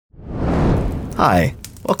Hi,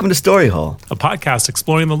 welcome to Story Hole, a podcast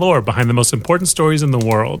exploring the lore behind the most important stories in the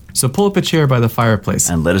world. So pull up a chair by the fireplace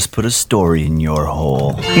and let us put a story in your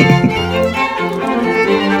hole.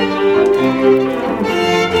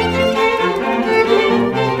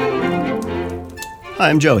 Hi,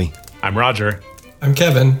 I'm Joey. I'm Roger. I'm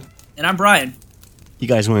Kevin. And I'm Brian. You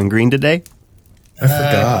guys wearing green today? I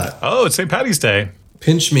forgot. Oh, it's St. Patty's Day.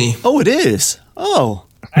 Pinch me. Oh, it is. Oh.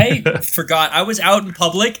 I forgot. I was out in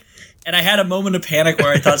public, and I had a moment of panic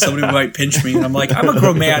where I thought somebody might pinch me. And I'm like, I'm a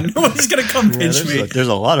grown man. No one's going to come pinch me. There's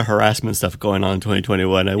a lot of harassment stuff going on in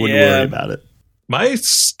 2021. I wouldn't worry about it. My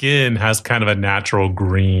skin has kind of a natural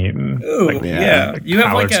green. Ooh, yeah. You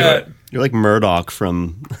have like a... You're like Murdoch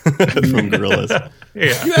from Gorillaz.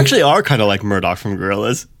 Yeah. You actually are kind of like Murdoch from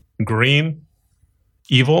Gorillaz. Green,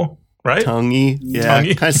 evil, right? Tonguey, yeah,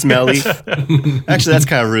 kind of smelly. Actually, that's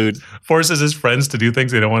kind of rude. Forces his friends to do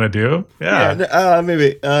things they don't want to do. Yeah,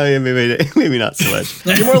 maybe not so much.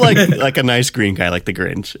 You're more like a nice green guy, like the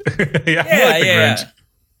Grinch. Grinch.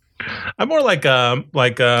 I'm more like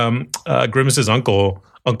Grimace's uncle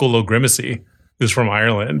O'Grimacy, who's from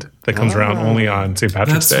Ireland, that comes around only on St.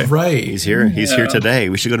 Patrick's Day. That's right. He's here. He's here today.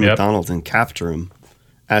 We should go to McDonald's and capture him,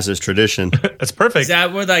 as is tradition. That's perfect. Is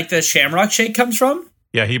that where like the Shamrock Shake comes from?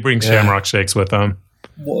 Yeah, he brings Shamrock Shakes with him.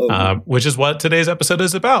 Which is what today's episode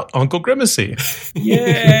is about. Uncle Grimacy.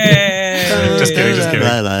 Yeah. Just kidding. Is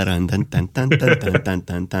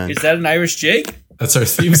that an Irish jig? That's our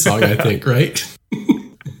theme song, I think, right?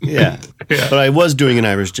 Yeah. But I was doing an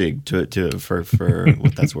Irish jig for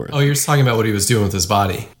what that's worth. Oh, you're talking about what he was doing with his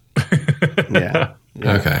body. Yeah.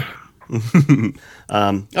 Okay.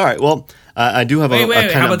 All right. Well, I do have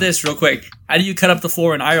Wait. How about this real quick? How do you cut up the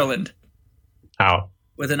floor in Ireland? How?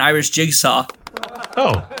 With an Irish jigsaw.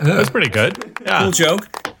 Oh, that's pretty good. Yeah. Cool joke.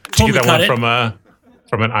 Did you get that one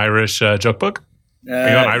from an Irish joke book? Are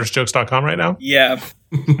you on irishjokes.com right now? Yeah.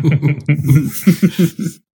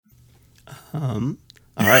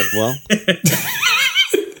 All right. Well,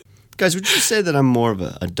 guys, would you say that I'm more of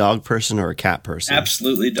a dog person or a cat person?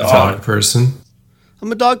 Absolutely dog. Dog person.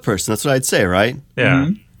 I'm a dog person. That's what I'd say, right? Yeah.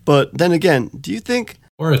 Mm-hmm. But then again, do you think...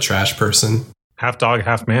 Or a trash person. Half dog,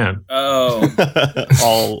 half man. Oh.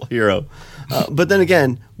 All hero. But then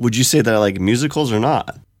again, would you say that I like musicals or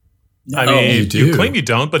not? No. I mean, You you do. claim you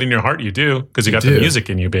don't, but in your heart you do, because you got do. the music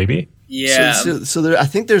in you, baby. Yeah. So there, I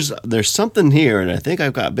think there's something here, and I think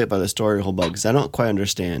I've got bit by the story hole bug because I don't quite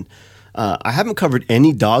understand. I haven't covered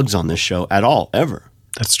any dogs on this show at all, ever.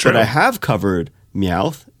 That's true. But I have covered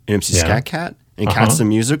Meowth, MC Scat Cat, and Cats the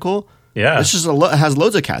Musical. Yeah. This just has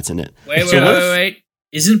loads of cats in it. Wait.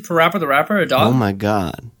 Isn't Parappa the Rapper a dog? Oh my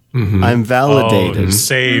God. Mm-hmm. I'm validated. Oh,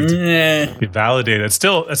 saved. Yeah. Validated. It's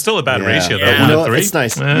still a bad ratio, though. Yeah. You know 1 to what? 3. It's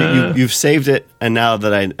nice. You've saved it, and now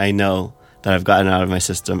that I know that I've gotten out of my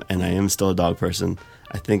system and I am still a dog person,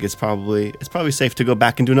 I think it's probably safe to go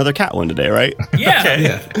back and do another cat one today, right? Yeah. Okay.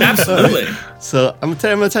 Yeah. Absolutely. So I'm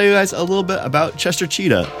gonna tell you guys a little bit about Chester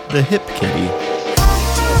Cheetah, the hip kitty.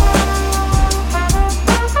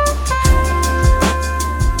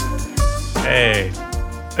 Hey.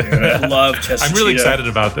 I love Chester I'm really Cheetah. excited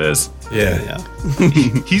about this. Yeah.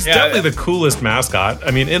 He's definitely the coolest mascot.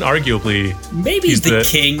 I mean, inarguably. Maybe he's the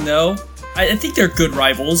king, though. I think they're good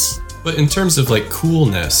rivals. But in terms of like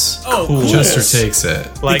coolness, Cool. Chester takes it.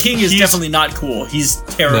 The king is definitely not cool. He's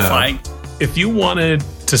terrifying. If you wanted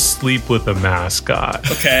to sleep with a mascot,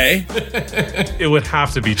 Okay. it would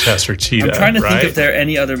have to be Chester Cheetah. I'm trying to right? think if there are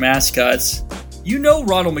any other mascots. You know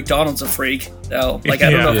Ronald McDonald's a freak, though. Like, I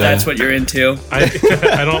don't know if that's what you're into. I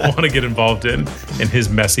don't want to get involved in his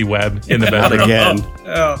messy web in the Not bedroom. again.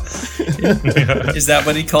 Oh. Is that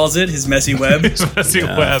what he calls it? His messy web? His messy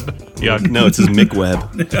web. Yuck. No, it's his Mick Web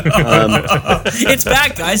It's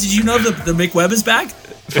back, guys. Did you know the McWeb is back?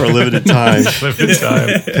 for a limited time. Limited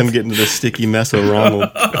time. Come get into the sticky mess of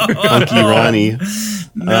Ronald, Funky Ronnie.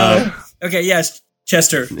 No. Okay, yes.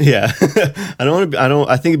 Chester. Yeah,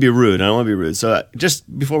 I think it'd be rude. I don't want to be rude. So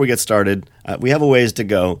just before we get started, we have a ways to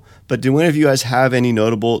go. But do any of you guys have any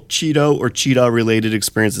notable Cheeto or cheetah related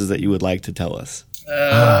experiences that you would like to tell us?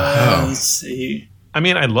 Let's see. I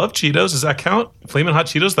mean, I love Cheetos. Does that count? Flamin' Hot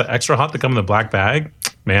Cheetos, the extra hot that come in the black bag?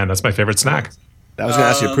 Man, that's my favorite snack. I was going to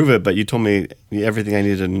ask you to prove it, but you told me everything I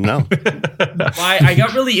needed to know. I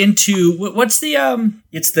got really into what's the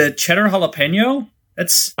it's the cheddar jalapeno.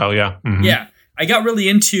 That's Oh, yeah. Mhm. yeah. I got really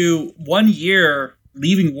into 1 year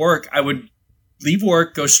leaving work. I would leave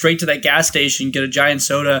work, go straight to that gas station, get a giant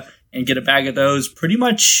soda, and get a bag of those pretty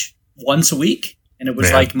much once a week. And it was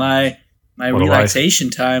Man. like my relaxation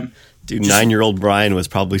time. Dude, 9-year-old Brian was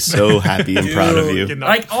probably so happy and proud of you.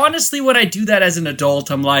 Like, honestly, when I do that as an adult,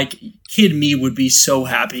 I'm like, kid me would be so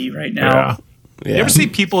happy right now. Yeah. You ever see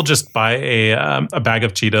people just buy a bag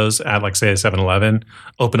of Cheetos at, like, say, a 7-Eleven,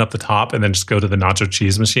 open up the top, and then just go to the nacho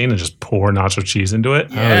cheese machine and just pour nacho cheese into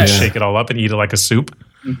it, and shake it all up and eat it like a soup?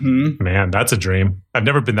 Mm-hmm. Man, that's a dream. I've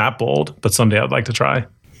never been that bold, but someday I'd like to try.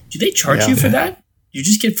 Do they charge you for that? You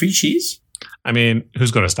just get free cheese? I mean,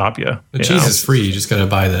 who's going to stop you? The cheese is free. You just got to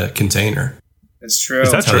buy the container. That's true. Is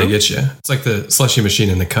that That's how true? they get you. It's like the slushy machine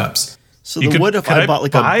in the cups. So what if I bought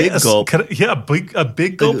like a big gulp? A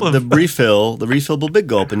big gulp of the refillable big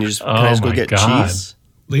gulp, and you just, can I just go get cheese?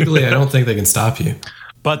 Legally, I don't think they can stop you.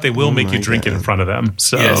 But they will make you drink it in front of them.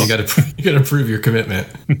 So You got to prove your commitment.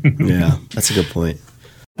 Yeah, that's a good point.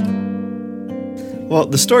 Well,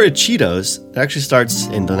 the story of Cheetos actually starts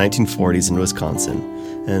in the 1940s in Wisconsin.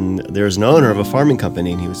 And there's an owner of a farming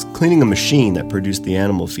company, and he was cleaning a machine that produced the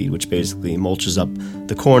animal feed, which basically mulches up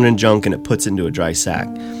the corn and junk, and it puts it into a dry sack.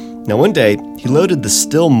 Now, one day, he loaded the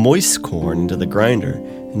still moist corn into the grinder,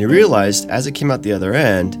 and he realized as it came out the other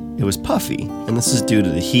end, it was puffy. And this is due to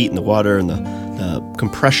the heat and the water and the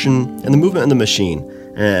compression and the movement of the machine.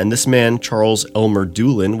 And this man, Charles Elmer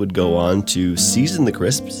Doolin, would go on to season the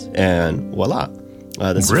crisps, and voila.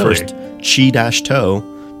 That's the first Chi-Toe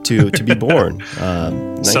to be born.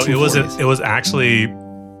 So it was actually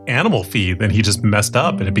animal feed. Then he just messed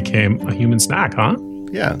up, and it became a human snack, huh?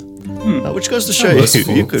 Yeah. Which goes to show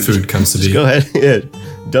you could food comes to be. Go ahead,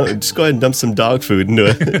 just go ahead and dump some dog food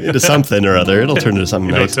into something or other. It'll turn into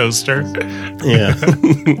something nice. A toaster. Yeah.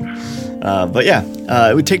 But yeah,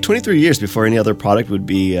 it would take 23 years before any other product would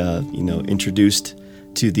be introduced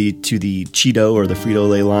to the Cheeto or the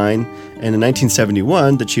Frito-Lay line. And in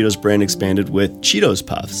 1971, the Cheetos brand expanded with Cheetos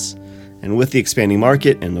Puffs. And with the expanding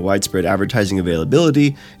market and the widespread advertising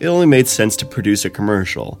availability, it only made sense to produce a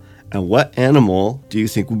commercial. And what animal do you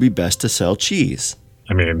think would be best to sell cheese?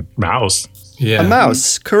 I mean, mouse. Yeah. A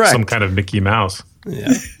mouse, correct. Some kind of Mickey Mouse.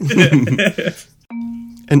 Yeah.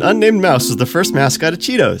 An unnamed mouse was the first mascot of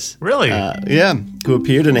Cheetos. Really? Yeah, who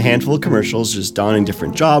appeared in a handful of commercials, just donning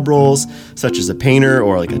different job roles, such as a painter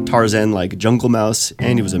or like a Tarzan, like Jungle Mouse,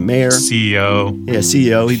 and he was a mayor. CEO. Yeah,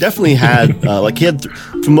 CEO. He definitely had,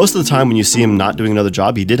 for most of the time when you see him not doing another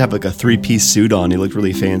job, he did have like a 3-piece suit on. He looked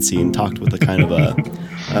really fancy and talked with a kind of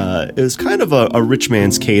it was kind of a rich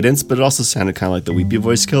man's cadence, but it also sounded kind of like the Weepy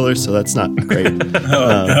Voice Killer, so that's not great.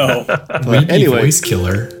 No. But anyway. Voice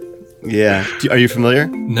Killer. Yeah. Are you familiar?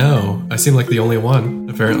 No, I seem like the only one,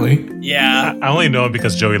 apparently. Yeah. I only know him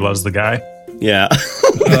because Joey loves the guy. Yeah.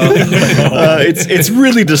 It's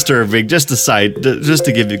really disturbing. Just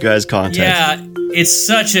to give you guys context. Yeah, it's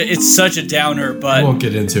such a downer, I but won't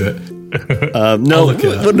get into it. No,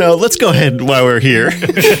 let's go ahead while we're here.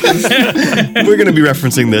 We're going to be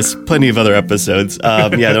referencing this plenty of other episodes.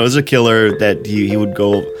 There was a killer that he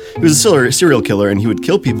was a serial killer, and he would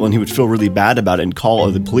kill people, and he would feel really bad about it and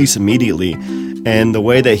call the police immediately. And the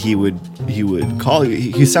way that he would call,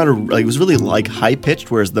 he sounded like, it was really like high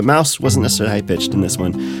pitched, whereas the mouse wasn't necessarily high pitched in this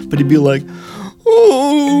one, but he'd be like,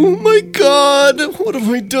 "Oh my God, what have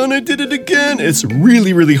I done? I did it again." It's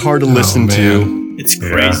really, really hard to listen to. it's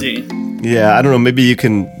crazy. Yeah, I don't know. Maybe you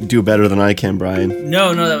can do better than I can, Brian.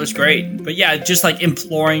 No, that was great. But yeah, just like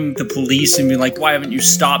imploring the police and being like, "Why haven't you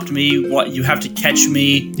stopped me? What, you have to catch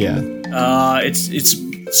me?" Yeah. It's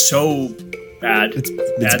so bad. It's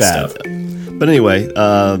bad bad. stuff. But anyway,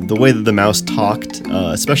 the way that the mouse talked,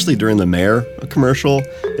 especially during the mayor commercial,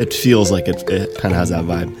 it feels like it kind of has that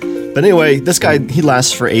vibe. But anyway, this guy, he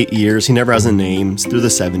lasts for 8 years. He never has a name through the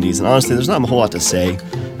 70s. And honestly, there's not a whole lot to say.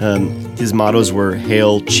 His mottos were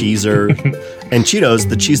Hail Cheeser and Cheetos,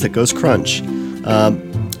 the cheese that goes crunch.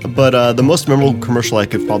 But the most memorable commercial I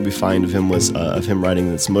could probably find of him was of him riding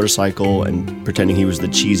this motorcycle and pretending he was the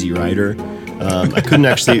cheesy rider. I couldn't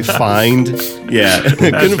actually find. Yeah,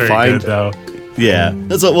 I couldn't find. Good, though. Yeah,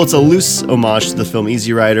 it's a loose homage to the film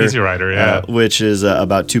Easy Rider. Easy Rider, yeah, which is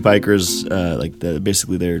about two bikers.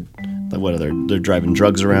 They're driving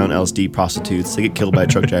drugs around, LSD, prostitutes. They get killed by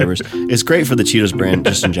truck drivers. It's great for the Cheetos brand,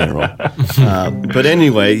 just in general. But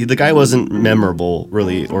anyway, the guy wasn't memorable,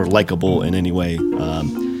 really, or likable in any way.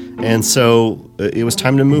 And so it was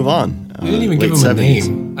time to move on. They didn't even give him 70s. A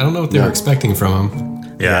name. I don't know what they were expecting from him.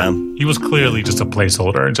 Yeah, he was clearly just a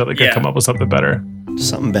placeholder until they could come up with something better.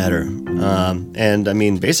 Something better. And I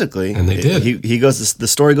mean, basically, and they did. He goes. The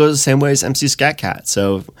story goes the same way as MC Scat Cat.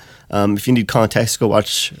 So, if you need context, go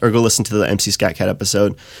watch or go listen to the MC Scat Cat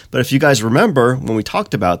episode. But if you guys remember when we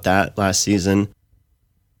talked about that last season,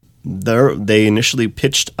 they initially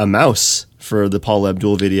pitched a mouse for the Paula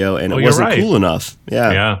Abdul video, and it wasn't cool enough.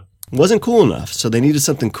 Yeah, it wasn't cool enough. So they needed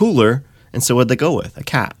something cooler, and so what'd they go with? A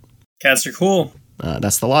cat. Cats are cool.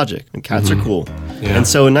 That's the logic. And cats are cool. Yeah. And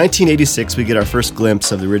so in 1986, we get our first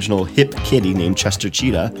glimpse of the original hip kitty named Chester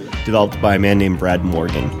Cheetah, developed by a man named Brad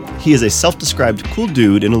Morgan. He is a self-described cool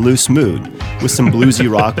dude in a loose mood, with some bluesy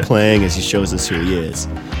rock playing as he shows us who he is.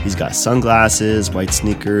 He's got sunglasses, white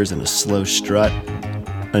sneakers, and a slow strut.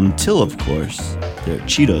 Until, of course, there are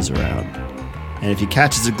Cheetos around. And if he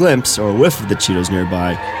catches a glimpse or a whiff of the Cheetos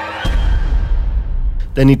nearby,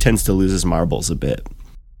 then he tends to lose his marbles a bit.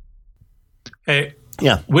 Hey,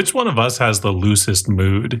 Yeah. which one of us has the loosest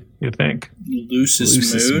mood, you think?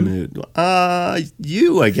 Loosest mood.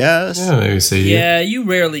 You, I guess. Yeah, maybe say you. Yeah, you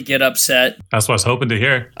rarely get upset. That's what I was hoping to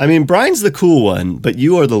hear. I mean, Brian's the cool one, but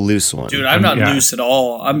you are the loose one. Dude, I'm not yeah. loose at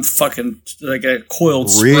all. I'm fucking like a coiled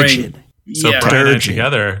Rigid. spring. So Yeah. Brian and I Dirty.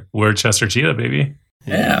 together, we're Chester Cheetah, baby.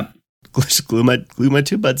 Yeah. Just glue my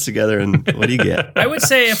two butts together, and what do you get? I would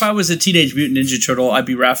say if I was a Teenage Mutant Ninja Turtle, I'd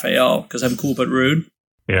be Raphael because I'm cool but rude.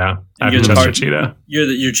 Yeah, I'm you're the Chester part- Cheetah.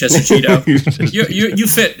 You're Chester Cheeto. you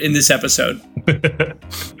fit in this episode.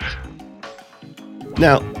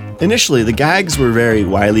 Now, initially, the gags were very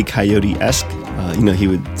Wile E. Coyote-esque. He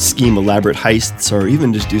would scheme elaborate heists or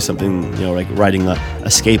even just do something, like riding a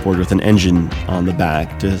skateboard with an engine on the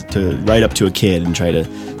back to ride up to a kid and try to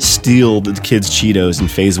steal the kid's Cheetos in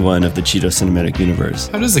Phase 1 of the Cheeto Cinematic Universe.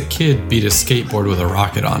 How does a kid beat a skateboard with a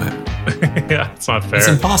rocket on it? Yeah, it's not fair. It's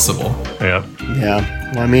impossible. Yeah,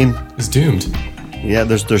 Yeah, well, I mean, It's doomed. yeah,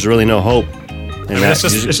 there's really no hope. And it's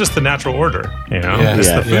just the natural order, Yeah, It's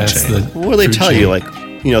Yeah. the food yeah, it's chain. the What do they food tell chain. you? Like,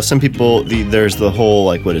 some people, there's the whole,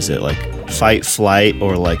 like, what is it? Like, fight, flight,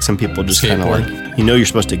 or like some people just kind of Skateboard. like, you're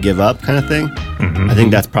supposed to give up kind of thing. Mm-hmm. I think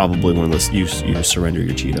that's probably one of those, you surrender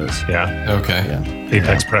your Cheetos. Yeah, Okay. Yeah.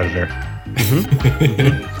 apex predator.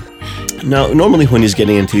 Now, normally when he's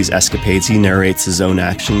getting into these escapades, he narrates his own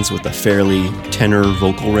actions with a fairly tenor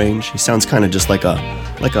vocal range. He sounds kind of just like a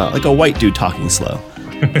white dude talking slow.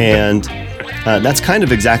 And that's kind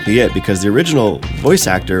of exactly it, because the original voice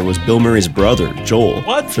actor was Bill Murray's brother, Joel.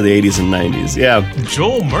 What? For the 80s and 90s. Yeah,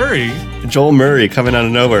 Joel Murray. Joel Murray coming out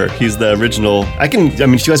of nowhere. He's the original. If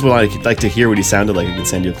you guys would like to hear what he sounded like, I can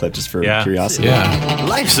send you a clip just for Yeah. curiosity. Yeah.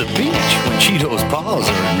 Life's a beach when Cheeto's paws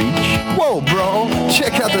are in reach. Whoa, bro,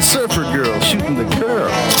 check out the surfer girl shooting the curl.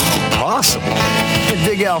 Possible. And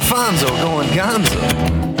Big Alfonso going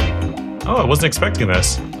gonzo. Oh, I wasn't expecting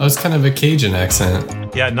this. That was kind of a Cajun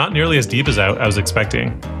accent. Yeah, not nearly as deep as I was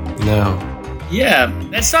expecting. No. Yeah,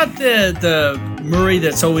 that's not the Murray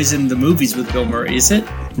that's always in the movies with Bill Murray, is it?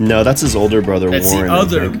 No, that's his older brother, That's Warren. the I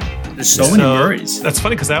other. think. There's so many Murrays. That's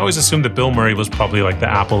funny because I always assumed that Bill Murray was probably like the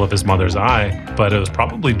apple of his mother's eye, but it was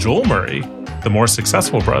probably Joel Murray, the more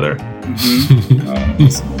successful brother.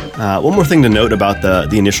 One more thing to note about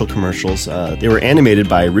the initial commercials. They were animated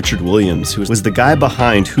by Richard Williams, who was the guy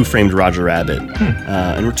behind Who Framed Roger Rabbit.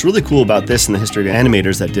 And what's really cool about this in the history of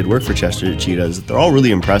animators that did work for Chester Cheetah is that they're all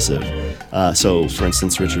really impressive. So, for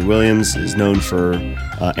instance, Richard Williams is known for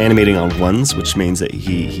animating on ones, which means that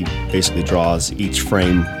he basically draws each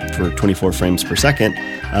frame for 24 frames per second.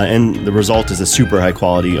 And the result is a super high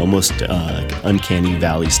quality, almost uncanny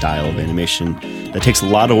valley style of animation that takes a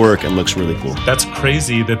lot of work and looks really cool. That's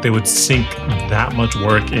crazy that they would sink that much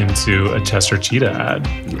work into a Chester Cheetah ad.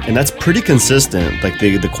 And that's pretty consistent. Like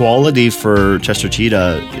the quality for Chester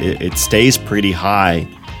Cheetah, it stays pretty high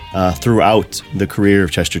throughout the career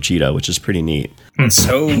of Chester Cheetah, which is pretty neat. It's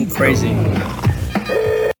so crazy.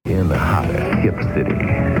 In the hot hip city.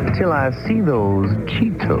 Till I see those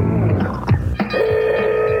Cheetos.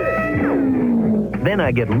 Then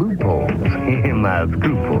I get loopholes in my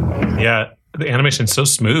scruples. Yeah, the animation's so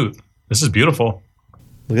smooth. This is beautiful.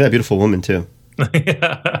 Look at that beautiful woman too.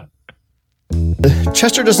 Yeah.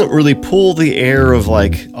 Chester doesn't really pull the air of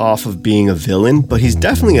off of being a villain, but he's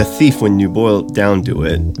definitely a thief when you boil it down to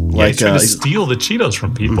it. Yeah, he's trying to steal the Cheetos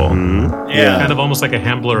from people. Yeah. Kind of almost like a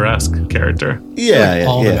Hambler-esque character. Yeah,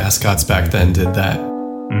 All the yeah. mascots back then did that.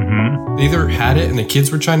 They either had it and the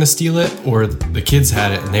kids were trying to steal it, or the kids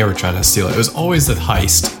had it and they were trying to steal it. It was always the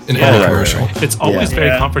heist in every right, commercial. It's always Yeah. very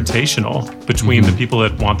confrontational between the people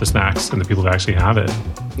that want the snacks and the people that actually have it.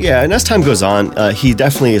 Yeah, and as time goes on, he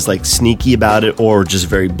definitely is sneaky about it or just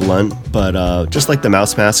very blunt. But just like the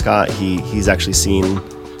mouse mascot, he's actually seen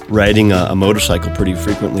riding a motorcycle pretty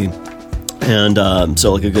frequently. And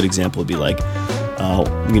so a good example would be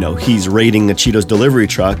he's raiding a Cheetos delivery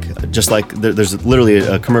truck, just like there's literally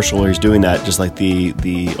a commercial where he's doing that, just like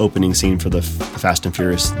the opening scene for the Fast and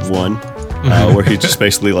Furious 1, where he just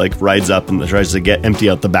basically rides up and tries to empty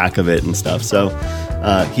out the back of it and stuff. So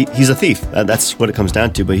he's a thief. That's what it comes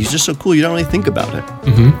down to. But he's just so cool, you don't really think about it.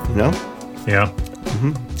 You know? Yeah.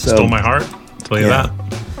 So, Stole my heart. I'll tell you Yeah.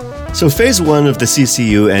 that. So phase 1 of the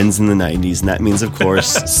CCU ends in the 90s, and that means, of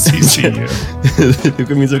course, CCU.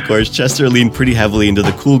 it means, of course, Chester leaned pretty heavily into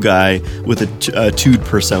the cool guy with a dude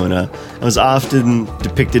persona. It was often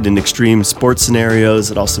depicted in extreme sports scenarios.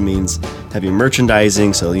 It also means heavy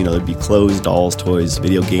merchandising, so, there'd be clothes, dolls, toys,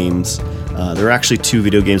 video games. There are actually 2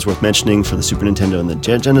 video games worth mentioning for the Super Nintendo and the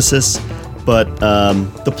Genesis, but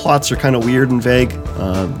the plots are kind of weird and vague,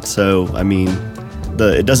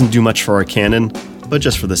 it doesn't do much for our canon, but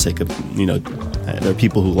just for the sake of, there are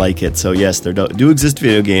people who like it. So yes, there do exist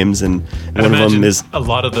video games, and one of them is a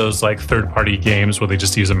lot of those like third-party games where they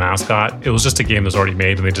just use a mascot. It was just a game that's already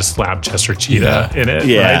made, and they just slap Chester Cheetah in it.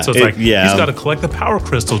 Yeah, right? So it's he's got to collect the power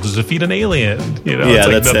crystal to defeat an alien. Yeah, it's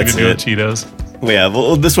like that's nothing to do it. with Cheetos. Yeah,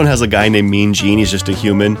 well, this one has a guy named Mean Gene. He's just a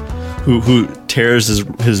human who tears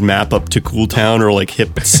his map up to Cool Town or like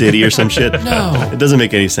Hip City or some shit. No. It doesn't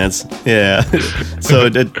make any sense. Yeah. So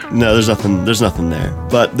no, there's nothing there.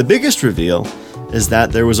 But the biggest reveal is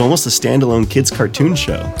that there was almost a standalone kids cartoon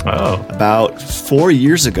show. Oh. About 4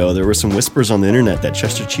 years ago, there were some whispers on the internet that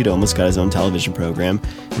Chester Cheetah almost got his own television program,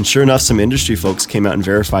 and sure enough, some industry folks came out and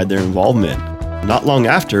verified their involvement. Not long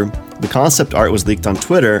after, the concept art was leaked on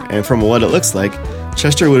Twitter, and from what it looks like,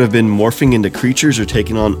 Chester would have been morphing into creatures or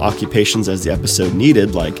taking on occupations as the episode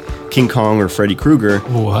needed, like King Kong or Freddy Krueger.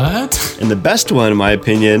 What? And the best one, in my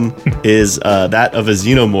opinion, is that of a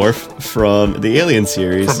xenomorph from the Alien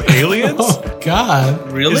series. From Aliens? Oh,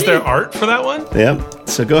 God. Really? Is there art for that one? Yep.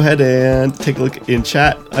 So go ahead and take a look in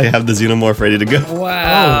chat. I have the xenomorph ready to go. Wow. Oh,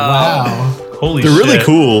 wow. Holy They're shit. really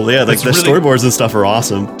cool. Yeah, like That's the really- storyboards and stuff are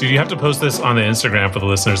awesome. Dude, you have to post this on the Instagram for the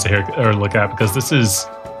listeners to hear or look at, because this is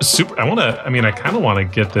super. I kind of want to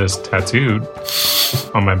get this tattooed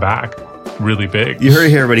on my back really big. You heard it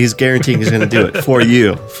here, but he's guaranteeing he's going to do it for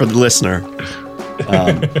you, for the listener.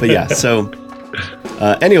 But yeah, so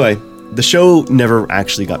anyway, the show never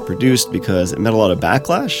actually got produced because it met a lot of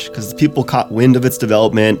backlash because people caught wind of its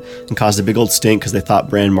development and caused a big old stink because they thought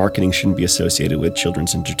brand marketing shouldn't be associated with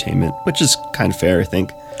children's entertainment, which is kind of fair, I think.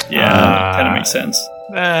 Yeah, kind of makes sense.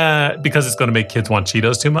 Because it's going to make kids want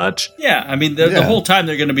Cheetos too much. Yeah, I mean, the whole time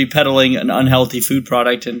they're going to be peddling an unhealthy food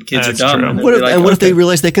product, and kids That's are dumb. true. And What they'll be if they okay.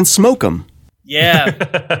 realize they can smoke them? Yeah.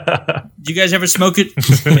 Do you guys ever smoke it?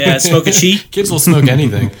 Yeah, smoke a cheat? Kids will smoke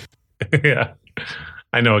anything. Yeah.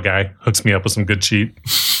 I know a guy hooks me up with some good cheat.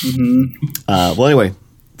 Well, anyway,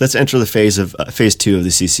 let's enter the phase 2 of the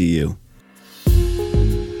CCU.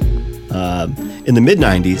 In the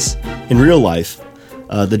mid-90s, in real life,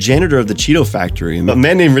 the janitor of the Cheeto factory, a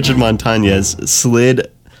man named Richard Montañez,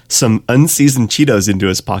 slid some unseasoned Cheetos into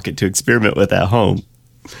his pocket to experiment with at home.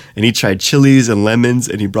 And he tried chilies and lemons,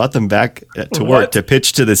 and he brought them back to work What? to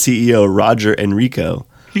pitch to the CEO, Roger Enrico.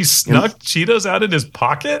 He snuck Cheetos out in his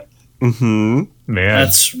pocket? Mm-hmm. Man.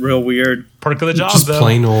 That's real weird. Perk of the job, Just though.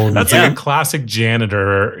 plain old- That's Yeah. like a classic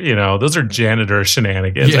janitor. Those are janitor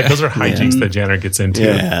shenanigans. Yeah. Like those are hijinks that janitor gets into.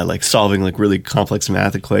 Yeah, like solving like really complex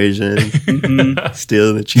math equations,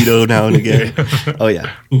 stealing a Cheeto now and again. Oh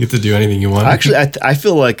yeah. You get to do anything you want. Actually, I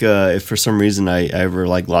feel like if for some reason I ever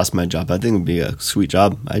like lost my job, I think it would be a sweet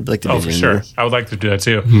job. I'd like to be Oh, a for janitor. sure. I would like to do that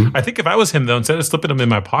too. I think if I was him, though, instead of slipping them in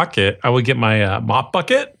my pocket, I would get my mop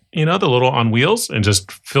bucket, the little on wheels, and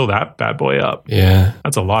just fill that bad boy up. yeah.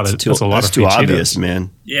 That's a lot of That's free too obvious, Cheetos. man.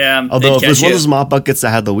 Yeah. Although if they'd it was catch one of you. those mop buckets that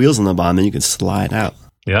had the wheels on the bottom, then you can slide out.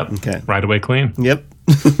 Yep. Okay. Right away clean. Yep.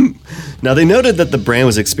 Now, they noted that the brand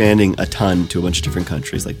was expanding a ton to a bunch of different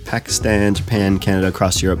countries like Pakistan, Japan, Canada,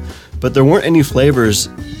 across Europe, but there weren't any flavors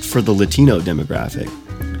for the Latino demographic.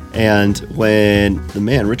 And when the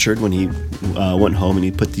man, Richard, when he went home and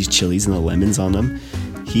he put these chilies and the lemons on them,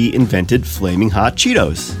 he invented Flaming Hot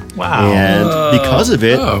Cheetos. Wow. And because of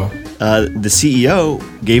it, Oh. the CEO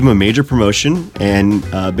gave him a major promotion and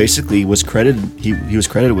basically was credited. He was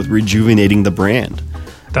credited with rejuvenating the brand.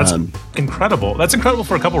 That's incredible. That's incredible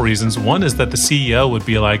for a couple reasons. One is that the CEO would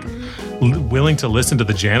be like willing to listen to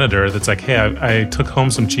the janitor that's like, hey, I took home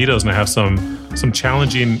some Cheetos and I have some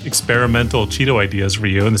challenging experimental Cheeto ideas for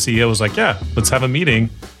you. And the CEO was like, yeah, let's have a meeting,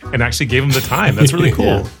 and actually gave him the time. That's really cool.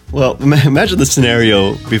 Yeah. Well, imagine the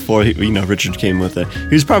scenario before Richard came with it.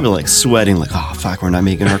 He was probably like sweating, like, "Oh fuck, we're not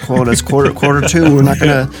making our quotas. quarter two. We're not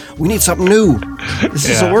gonna. We need something new. This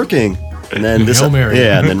isn't Yeah. working." And then Hail Mary.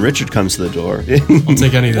 and then Richard comes to the door. I'll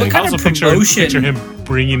take anything. What kind Also of picture promotion? him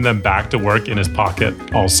bringing them back to work in his pocket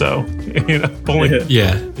also. Pulling,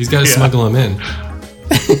 Yeah. He's got to smuggle them in.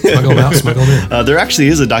 Smuggle them out, smuggle them in. There actually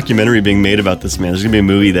is a documentary being made about this man. There's gonna be a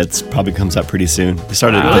movie that's probably comes out pretty soon. They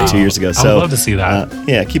started it like 2 years ago. I would So love to see that.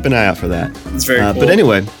 yeah, keep an eye out for that. It's very cool. But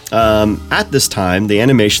anyway, at this time, the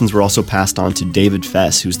animations were also passed on to David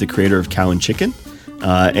Fess, who's the creator of Cow and Chicken,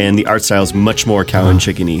 and the art style is much more Cow and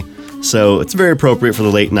Chicken-y. So it's very appropriate for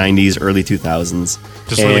the late 90s, early 2000s.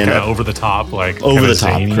 Just really kind of over the top, like over the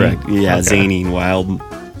top, zany. correct? Yeah, Okay. zany and wild.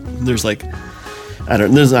 There's like, I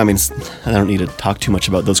don't need to talk too much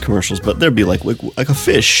about those commercials, but there'd be like a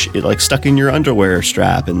fish stuck in your underwear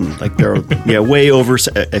strap, and like there are way over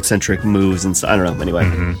eccentric moves and I don't know. Anyway,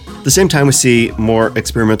 At the same time we see more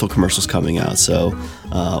experimental commercials coming out. So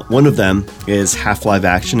one of them is half live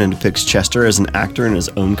action and depicts Chester as an actor in his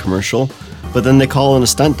own commercial, but then they call in a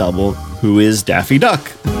stunt double who is Daffy Duck.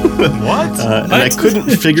 What? And I couldn't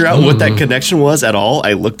figure out what that connection was at all.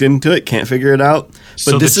 I looked into it, can't figure it out. But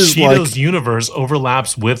So this the is Cheetos universe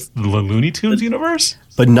overlaps with the Looney Tunes universe?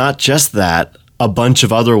 But not just that, a bunch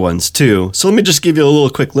of other ones too. So let me just give you a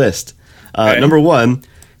little quick list. Number 1,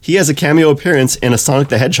 he has a cameo appearance in a Sonic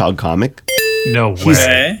the Hedgehog comic. No way.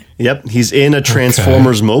 Okay. Yep, he's in a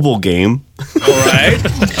Transformers mobile game. All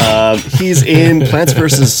right. He's in Plants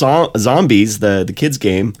vs. Zombies, the kids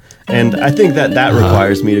game. And I think that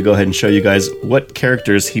requires me to go ahead and show you guys what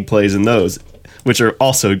characters he plays in those, which are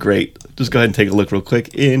also great. Just go ahead and take a look real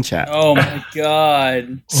quick in chat. Oh my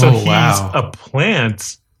god. So he's wow. a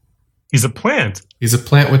plant. He's a plant He's a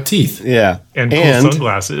plant with teeth. Yeah, and cool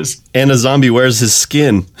sunglasses. And a zombie wears his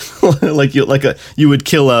skin, you would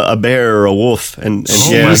kill a bear or a wolf, and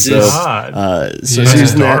yeah, so God. so Yeah.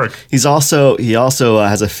 he's Dark. he also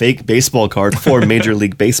has a fake baseball card for Major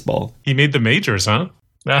League Baseball. He made the majors, huh?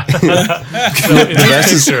 So in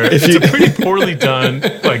this picture, it's a pretty poorly done,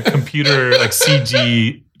 like computer, like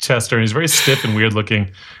CG Chester, and he's very stiff and weird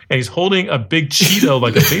looking, and he's holding a big Cheeto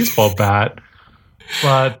like a baseball bat.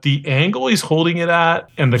 But the angle he's holding it at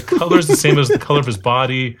and the color is the same as the color of his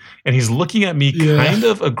body, and he's looking at me kind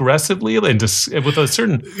of aggressively and just with a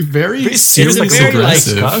certain Very serious, serious, very,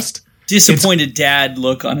 aggressive. disgust. Disappointed dad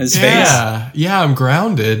look on his face. Yeah, I'm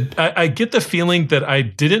grounded. I get the feeling that I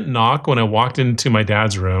didn't knock when I walked into my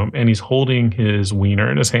dad's room, and he's holding his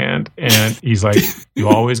wiener in his hand, and he's like, "You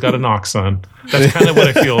always got to knock, son." That's kind of what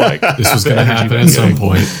I feel like. This was going to happen at some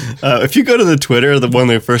point. If you go to the Twitter, the one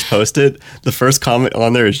they first posted, the first comment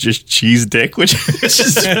on there is just cheese dick, which is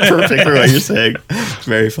just perfect for what you're saying. It's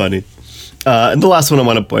very funny. And the last one I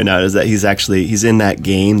want to point out is that he's in that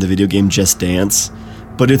game, the video game Just Dance.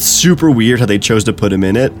 But it's super weird how they chose to put him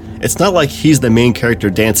in it. It's not like he's the main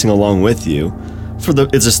character dancing along with you.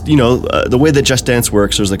 It's just, the way that Just Dance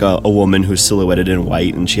works, there's like a woman who's silhouetted in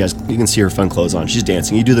white, and you can see her fun clothes on. She's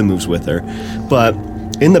dancing. You do the moves with her. But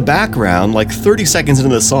in the background, like 30 seconds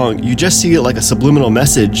into the song, you just see like a subliminal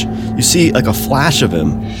message. You see like a flash of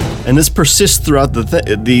him. And this persists throughout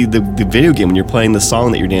the video game when you're playing the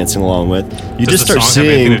song that you're dancing along with. You Does just the start song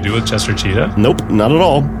have seeing. anything to do with Chester Cheetah? Nope, not at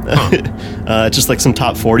all. It's just like some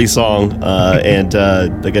top 40 song and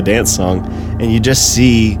like a dance song, and you just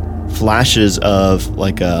see flashes of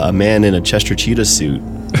like a man in a Chester Cheetah suit.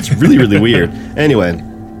 It's really, really weird. Anyway,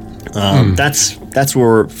 that's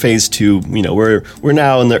where phase 2. We're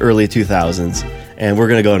now in the early 2000s, and we're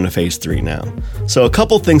gonna go into phase 3 now. So a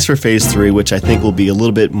couple things for phase 3, which I think will be a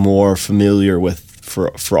little bit more familiar with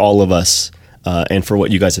for all of us, and for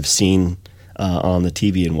what you guys have seen on the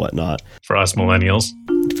TV and whatnot. For us millennials.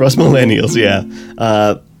 For us millennials, yeah.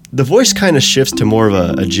 The voice kind of shifts to more of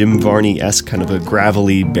a Jim Varney-esque kind of a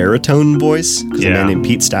gravelly baritone voice, because a man named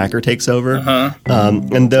Pete Stacker takes over.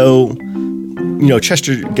 And though,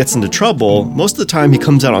 Chester gets into trouble, most of the time he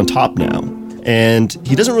comes out on top now. And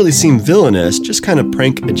he doesn't really seem villainous, just kind of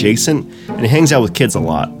prank adjacent, and he hangs out with kids a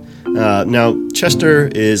lot. Now, Chester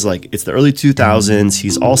is it's the early 2000s,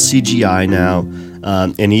 he's all CGI now,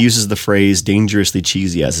 and he uses the phrase dangerously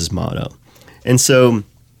cheesy as his motto. And so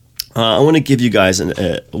I want to give you guys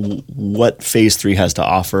what phase 3 has to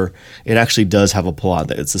offer. It actually does have a plot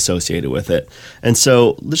that's associated with it. And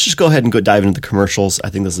so let's just go ahead and go dive into the commercials. I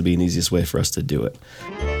think this will be an easiest way for us to do it.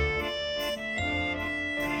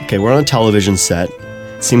 Okay, we're on a television set.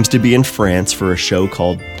 It seems to be in France for a show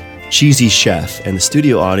called Cheesy Chef, and the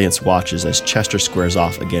studio audience watches as Chester squares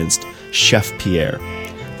off against Chef Pierre.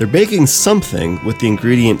 They're baking something with the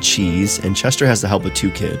ingredient cheese, and Chester has the help of 2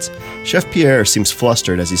 kids. Chef Pierre seems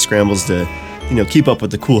flustered as he scrambles to, keep up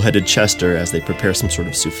with the cool-headed Chester as they prepare some sort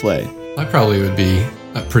of souffle. I probably would be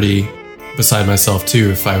pretty beside myself too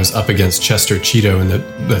if I was up against Chester Cheeto and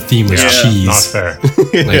the theme was cheese. Not fair.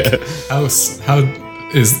 Like how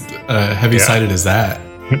is heavy-sided is that?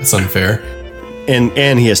 That's unfair.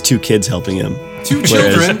 And he has 2 kids helping him. 2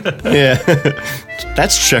 children. Yeah,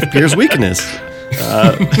 that's Chef Pierre's weakness.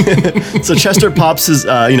 So Chester pops his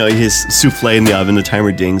souffle in the oven, the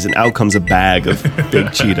timer dings, and out comes a bag of big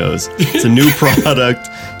Cheetos. It's a new product.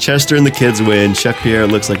 Chester and the kids win. Chef Pierre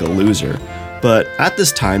looks like a loser. But at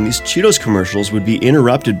this time, these Cheetos commercials would be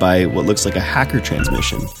interrupted by what looks like a hacker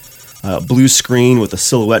transmission. blue screen with a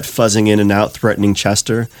silhouette fuzzing in and out, threatening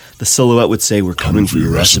Chester. The silhouette would say, "We're coming for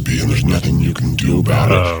your recipe and there's nothing you can do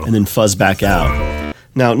about it," and then fuzz back out.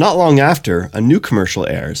 Now, not long after, a new commercial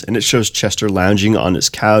airs, and it shows Chester lounging on his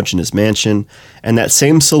couch in his mansion, and that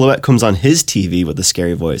same silhouette comes on his TV with a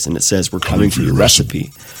scary voice, and it says, "We're coming for your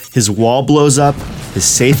recipe." His wall blows up, his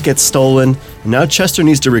safe gets stolen, and now Chester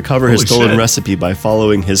needs to recover his stolen recipe by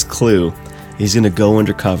following his clue. He's going to go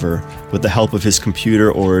undercover with the help of his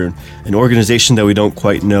computer or an organization that we don't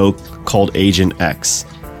quite know called Agent X.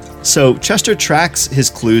 So Chester tracks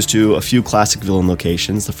his clues to a few classic villain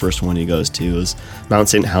locations. The first one he goes to is Mount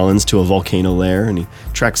St. Helens, to a volcano lair, and he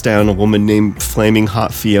tracks down a woman named Flaming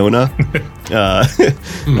Hot Fiona.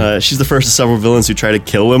 She's the first of several villains who try to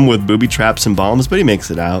kill him with booby traps and bombs, but he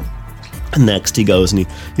makes it out. And next he goes and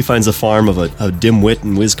he finds a farm of a dimwit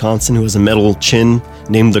in Wisconsin who has a metal chin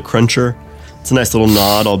named the Cruncher. It's a nice little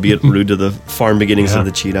nod, albeit rude, to the farm beginnings of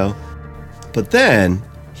the Cheeto. But then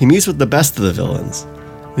he meets with the best of the villains.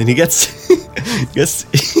 Then he he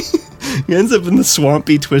ends up in the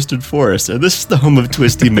swampy, twisted forest. And this is the home of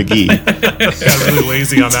Twisty McGee. Got really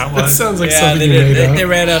lazy on that one. That sounds like something you made up. They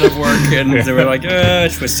ran out of work and they were like,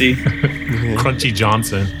 Twisty. Crunchy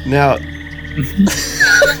Johnson. Now,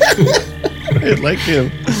 I like him.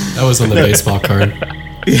 That was on the baseball card.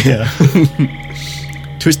 Yeah.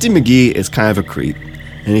 Twisty McGee is kind of a creep,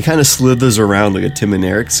 and he kind of slithers around like a Tim and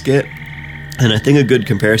Eric skit. And I think a good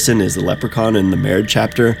comparison is the leprechaun in the marriage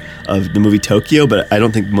chapter of the movie Tokyo, but I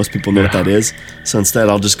don't think most people know what that is. So instead,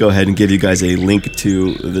 I'll just go ahead and give you guys a link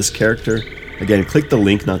to this character. Again, click the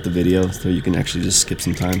link, not the video, so you can actually just skip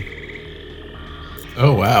some time.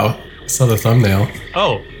 Oh, wow. I saw the thumbnail.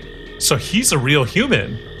 Oh, so he's a real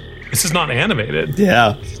human. This is not animated.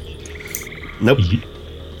 Yeah. Nope.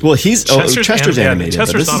 Well, Chester's animated.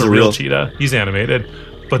 Chester's not a real cheetah. He's animated.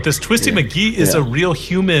 But this Twisty McGee is a real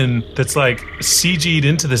human that's like CG'd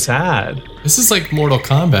into this ad. This is like Mortal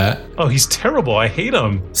Kombat. Oh, he's terrible. I hate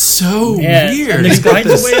him. So weird. And he's riding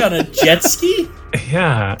away on a jet ski?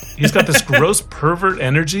 Yeah. He's got this gross pervert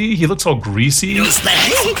energy. He looks all greasy. Who's that?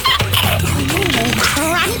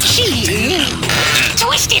 Crunchy.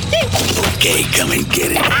 Twisted. Okay, come and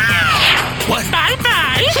get it. What?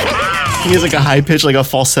 Bye-bye. He has like a high pitch, like a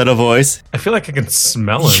falsetto voice. I feel like I can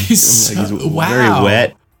smell him. He's very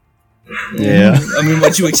wet. Yeah. I mean,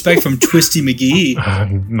 what'd you expect from Twisty McGee?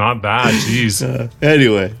 Not bad, jeez.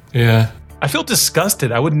 Anyway. Yeah. I feel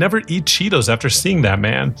disgusted. I would never eat Cheetos after seeing that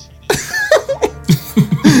man.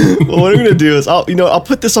 Well, what I'm gonna do is I'll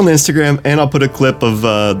put this on the Instagram and I'll put a clip of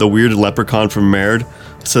the weird leprechaun from Married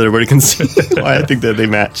so that everybody can see why I think that they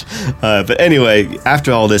match. But anyway,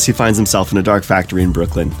 after all this, he finds himself in a dark factory in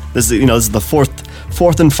Brooklyn. This is the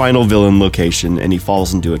fourth and final villain location, and he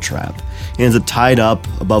falls into a trap. He ends up tied up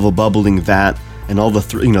above a bubbling vat, and all the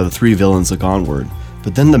three villains look onward.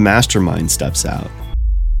 But then the mastermind steps out.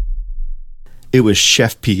 It was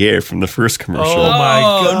Chef Pierre from the first commercial. Oh my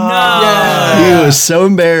God. No. He was so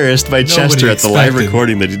embarrassed by Chester at the live expected.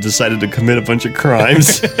 recording that he decided to commit a bunch of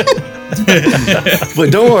crimes. But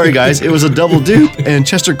don't worry, guys. It was a double dupe, and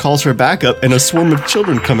Chester calls for backup, and a swarm of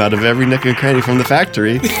children come out of every nook and cranny from the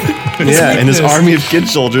factory. Yeah, and his army of kid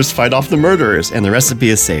soldiers fight off the murderers, and the recipe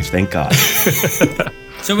is safe, thank God.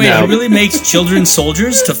 So wait, it really makes children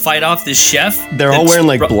soldiers to fight off this chef? They're all wearing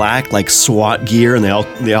like black, like SWAT gear, and they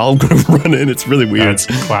all run in. It's really weird. That's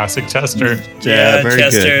classic Chester. Yeah, very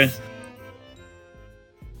Chester.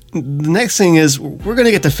 good. The next thing is we're going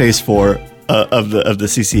to get to Phase 4 of the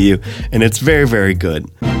CCU, and it's very, very good.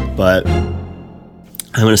 But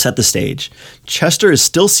I'm going to set the stage. Chester is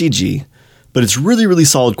still CG, but it's really, really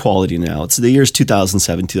solid quality now. It's the years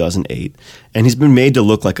 2007, 2008, and he's been made to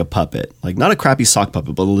look like a puppet. Like, not a crappy sock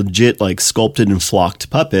puppet, but a legit, like, sculpted and flocked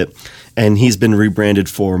puppet, and he's been rebranded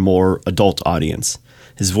for a more adult audience.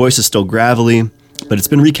 His voice is still gravelly, but it's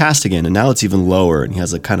been recast again, and now it's even lower, and he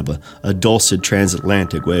has a kind of a dulcet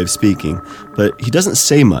transatlantic way of speaking. But he doesn't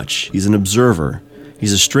say much. He's an observer.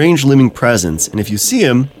 He's a strange living presence, and if you see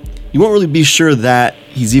him, you won't really be sure that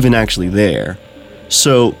he's even actually there.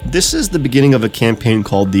 So this is the beginning of a campaign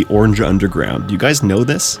called the Orange Underground. Do you guys know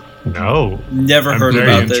this? No. Never heard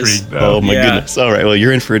about this. Though. Oh my goodness. All right, well,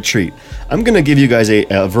 you're in for a treat. I'm going to give you guys a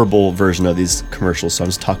verbal version of these commercials, so I'll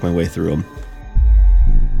just talk my way through them.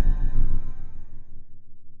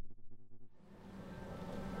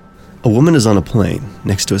 A woman is on a plane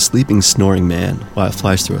next to a sleeping, snoring man while it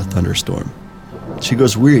flies through a thunderstorm. She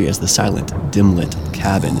grows weary as the silent, dim-lit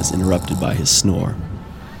cabin is interrupted by his snore.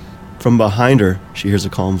 From behind her, she hears a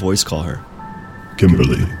calm voice call her.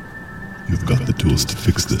 Kimberly, you've got the tools to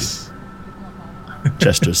fix this.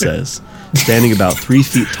 Chester says, standing about 3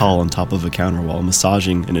 feet tall on top of a counter while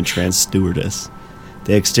massaging an entranced stewardess.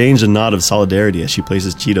 They exchange a nod of solidarity as she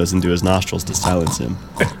places Cheetos into his nostrils to silence him.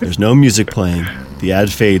 There's no music playing. The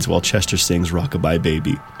ad fades while Chester sings Rockabye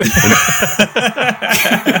Baby.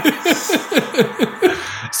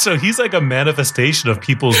 So he's like a manifestation of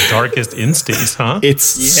people's darkest instincts, huh? It's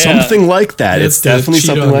something like that. It's definitely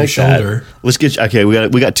something like that. Let's get okay.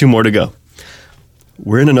 We got 2 more to go.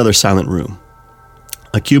 We're in another silent room,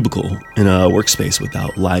 a cubicle in a workspace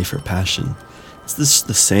without life or passion. It's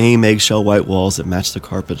the same eggshell white walls that match the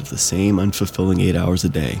carpet of the same unfulfilling 8 hours a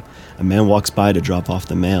day. A man walks by to drop off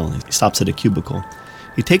the mail. He stops at a cubicle.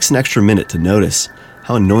 He takes an extra minute to notice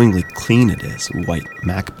how annoyingly clean it is. White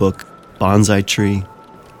MacBook, bonsai tree,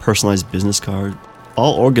 personalized business card,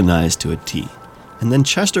 all organized to a T. And then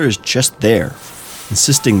Chester is just there,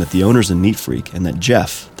 insisting that the owner's a neat freak and that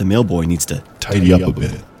Jeff, the mailboy, needs to tidy up a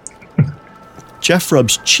bit. Jeff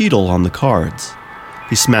rubs Cheetle on the cards.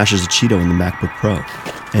 He smashes a Cheeto in the MacBook Pro.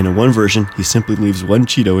 And in one version, he simply leaves 1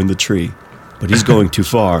 Cheeto in the tree. But he's going too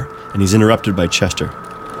far, and he's interrupted by Chester.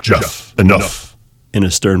 Jeff, enough. In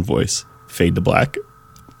a stern voice. Fade to black.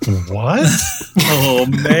 What? Oh,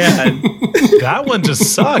 man. That one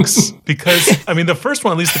just sucks. Because, I mean, the first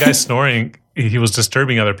one, at least the guy snoring, he was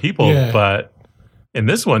disturbing other people. Yeah. But in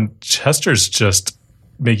this one, Chester's just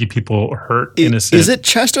making people hurt, innocent. Is it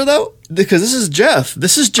Chester, though? Because this is Jeff.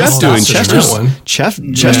 This is Jeff doing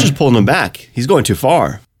Chester's pulling him back. He's going too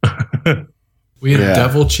far. We had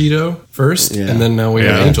Devil Cheeto first, and then now we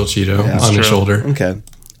have Angel Cheeto on his shoulder. Okay.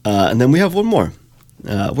 And then we have one more.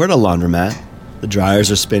 We're at a laundromat. The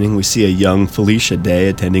dryers are spinning. We see a young Felicia Day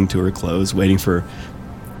attending to her clothes, waiting for...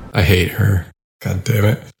 I hate her. God damn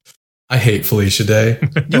it. I hate Felicia Day.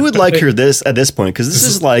 You would like her at this point, because this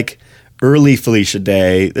is like early Felicia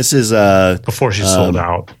Day. This is... before she sold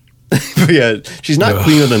out. Yeah, she's not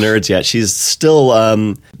Queen of the Nerds yet. She's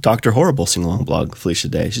still Dr. Horrible sing-along blog, Felicia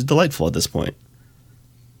Day. She's delightful at this point.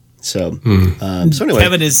 So, so anyway.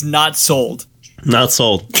 Kevin is not sold. Not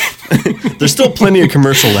sold. There's still plenty of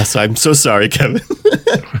commercial left. I'm so sorry, Kevin.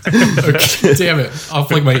 Okay, damn it. I'll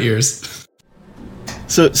plug my ears.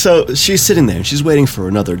 So she's sitting there and she's waiting for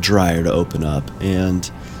another dryer to open up, and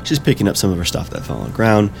she's picking up some of her stuff that fell on the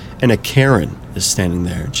ground, and a Karen is standing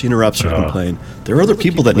there, and she interrupts her and complains, there are other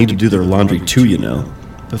people that need to do their laundry too, you know.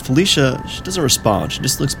 But Felicia, she doesn't respond. She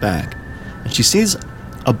just looks back, and she sees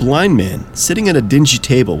a blind man sitting at a dingy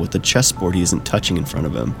table with a chessboard he isn't touching in front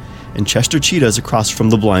of him, and Chester Cheetah's across from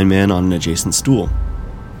the blind man on an adjacent stool.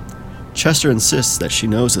 Chester insists that she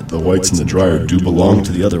knows that the whites in the dryer do belong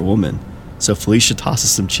to the other woman, so Felicia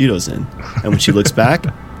tosses some Cheetos in, and when she looks back,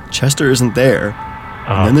 Chester isn't there.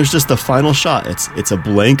 And then there's just the final shot. It's a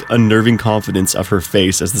blank, unnerving confidence of her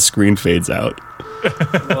face as the screen fades out.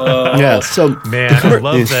 Yeah, so man, I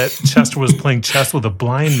love that Chester was playing chess with a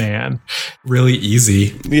blind man. Really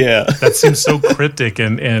easy. Yeah, that seems so cryptic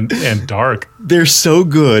and dark. They're so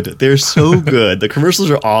good. They're so good. The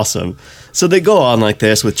commercials are awesome. So they go on like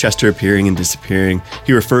this with Chester appearing and disappearing.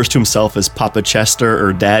 He refers to himself as Papa Chester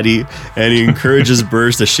or Daddy, and he encourages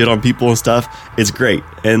birds to shit on people and stuff. It's great.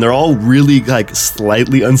 And they're all really like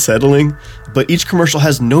slightly unsettling, but each commercial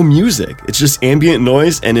has no music. It's just ambient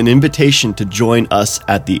noise and an invitation to join us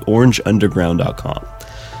at theorangeunderground.com.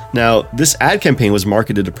 Now, this ad campaign was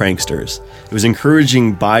marketed to pranksters. It was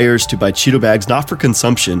encouraging buyers to buy Cheeto bags not for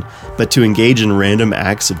consumption, but to engage in random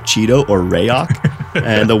acts of Cheeto or Rayok.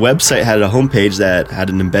 And the website had a homepage that had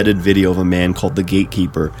an embedded video of a man called the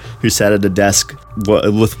Gatekeeper, who sat at a desk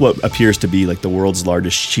with what appears to be like the world's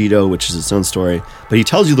largest Cheeto, which is its own story. But he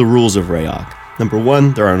tells you the rules of Rayok. Number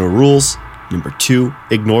 1, there are no rules. Number 2,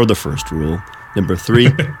 ignore the first rule. Number 3,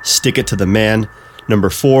 stick it to the man. Number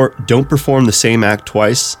 4, don't perform the same act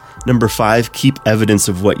twice. Number 5, keep evidence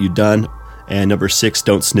of what you've done. And number 6,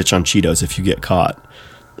 don't snitch on Cheetos if you get caught.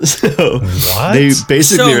 So they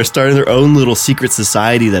basically are starting their own little secret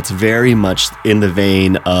society that's very much in the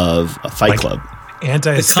vein of a Fight Club.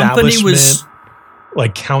 Anti-establishment,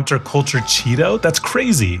 like counterculture Cheeto? That's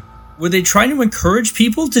crazy. Were they trying to encourage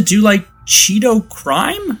people to do like Cheeto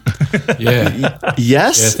crime? Yeah.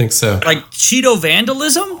 Yes? Yeah, I think so. Like Cheeto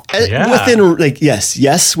vandalism? Yeah. Within like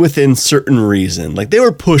yes, within certain reason. Like they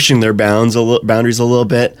were pushing their boundaries a little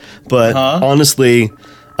bit, but honestly,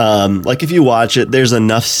 like if you watch it, there's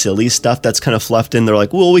enough silly stuff that's kind of fluffed in. They're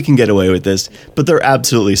like, well, we can get away with this, but they're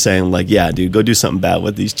absolutely saying like, yeah, dude, go do something bad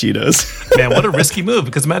with these Cheetos. Man, what a risky move!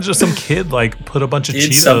 Because imagine if some kid like put a bunch of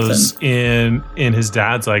Cheetos in his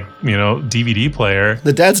dad's DVD player.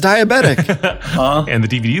 The dad's diabetic, and the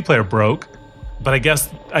DVD player broke. But I guess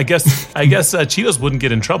Cheetos wouldn't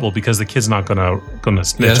get in trouble because the kid's not gonna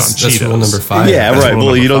snitch on Cheetos. That's rule number 5. Yeah, That's right. rule Well,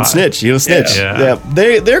 number you don't 5. snitch. You don't snitch. Yeah.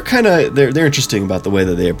 They're kind of they're interesting about the way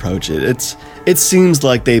that they approach it. It seems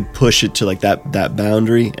like they push it to like that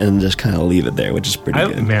boundary and just kind of leave it there, which is pretty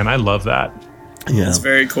good. Man, I love that. Yeah, It's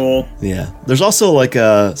very cool. yeah. There's also like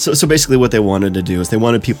so basically what they wanted to do is they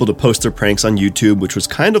wanted people to post their pranks on YouTube, which was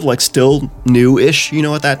kind of like still new-ish,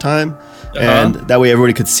 at that time. And that way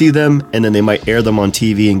everybody could see them, and then they might air them on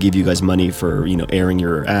TV and give you guys money for, airing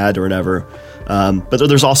your ad or whatever. But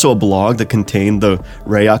there's also a blog that contained the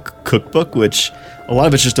Rayok cookbook, which a lot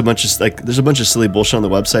of it's just a bunch of there's a bunch of silly bullshit on the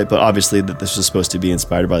website, but obviously that this was supposed to be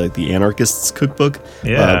inspired by like the Anarchists cookbook,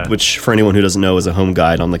 which for anyone who doesn't know is a home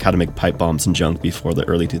guide on like how to make pipe bombs and junk before the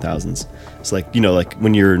early 2000s. It's like, like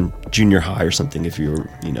when you're in junior high or something, if you're,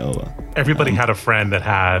 Everybody had a friend that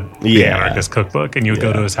had the Anarchist cookbook, and you would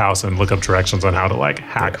go to his house and look up directions on how to like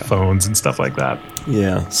hack phones and stuff like that.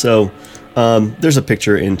 Yeah. So there's a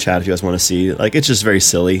picture in chat if you guys want to see. Like, it's just very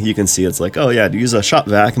silly. You can see it's like, oh yeah, use a shop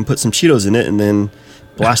vac and put some Cheetos in it and then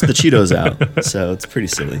blast the Cheetos out. So it's pretty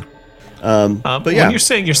silly. But yeah, when you're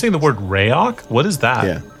saying the word Rayok, what is that?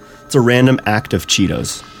 Yeah, it's a random act of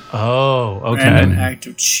Cheetos. Oh, okay. Random act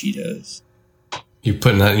of Cheetos. You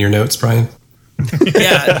putting that in your notes, Brian?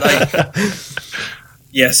 Yeah,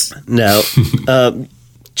 yes. Now,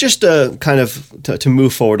 just kind of to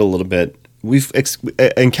move forward a little bit, we've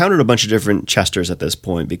encountered a bunch of different Chesters at this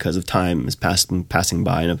point because of time is passing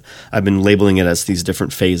by, and I've been labeling it as these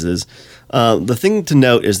different phases. The thing to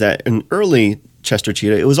note is that in early Chester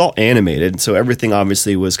Cheetah, it was all animated, so everything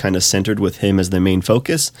obviously was kind of centered with him as the main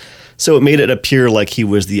focus. So it made it appear like he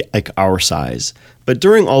was like our size. But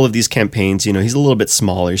during all of these campaigns, he's a little bit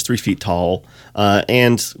smaller. He's 3 feet tall,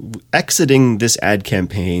 and exiting this ad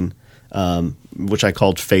campaign, which I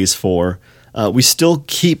called Phase 4. We still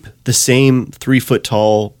keep the same 3 foot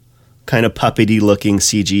tall, kind of puppety looking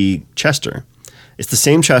CG Chester. It's the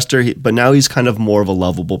same Chester, but now he's kind of more of a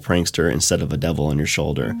lovable prankster instead of a devil on your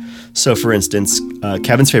shoulder. So, for instance,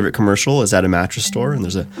 Kevin's favorite commercial is at a mattress store, and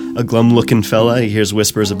there's a glum looking fella. He hears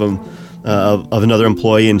whispers of another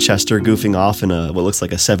employee in Chester goofing off in what looks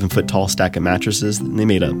like a 7 foot tall stack of mattresses. And they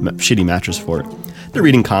made a shitty mattress for it. They're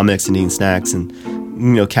reading comics and eating snacks, and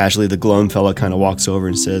casually the glum fella kind of walks over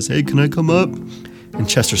and says, "Hey, can I come up?" And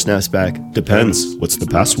Chester snaps back, "Depends. What's the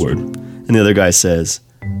password?" And the other guy says,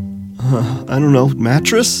 "I don't know,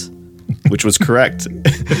 mattress?" Which was correct. And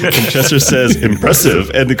Chester says, "Impressive."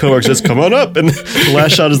 And the coworker says, "Come on up." And the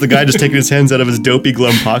last shot is the guy just taking his hands out of his dopey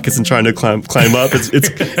glum pockets and trying to climb up.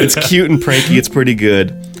 It's cute and pranky. It's pretty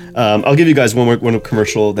good. I'll give you guys one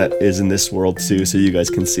commercial that is in this world too, so you guys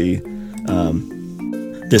can see.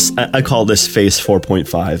 This I call this Phase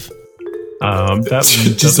 4.5. That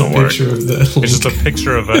just doesn't a work. picture of the. It's just a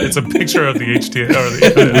picture of it's a picture of the HTML.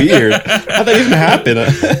 Or Weird. How'd that even happen?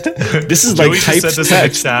 This is Joey like just typed said this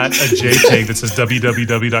text. in the chat, a JPEG that says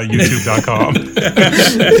www.youtube.com.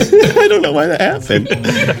 I don't know why that happened.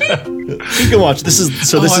 You can watch. This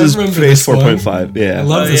is I remember Phase this one. 4.5. Yeah. I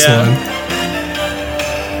love this yeah. one.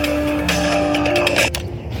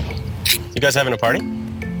 You guys having a party?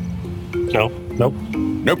 No. Nope.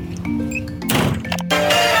 Nope.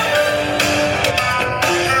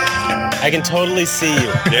 I can totally see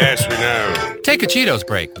you. Yes, we know. Take a Cheetos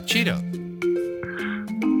break with Cheetos.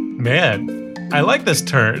 Man, I like this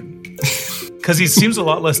turn. Because he seems a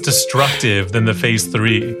lot less destructive than the Phase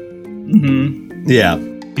 3. Mm-hmm. Yeah.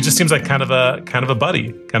 He just seems like kind of a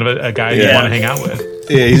buddy, kind of a guy you want to hang out with.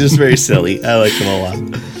 Yeah, he's just very silly. I like him a lot.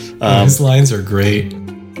 His lines are great.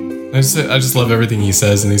 I just love everything he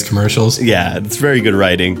says in these commercials. Yeah, it's very good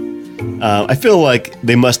writing. I feel like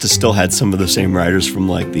they must have still had some of the same writers from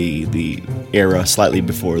like the era slightly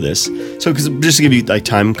before this. So, because just to give you like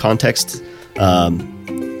time context,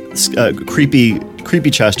 creepy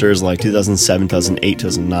Chester is like 2007, 2008,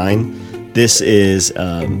 2009. This is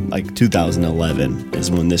like 2011 is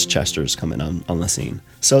when this Chester is coming on the scene.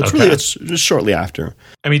 So it's just shortly after.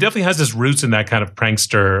 I mean, he definitely has his roots in that kind of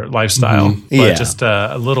prankster lifestyle, but just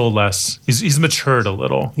a little less. He's matured a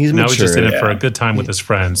little. He's just in it for a good time with his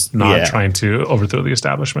friends, not trying to overthrow the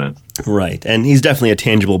establishment. Right, and he's definitely a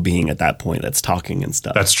tangible being at that point that's talking and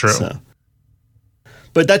stuff. That's true. So.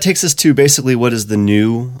 But that takes us to basically what is the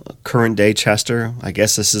new current day Chester. I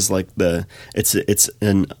guess this is like it's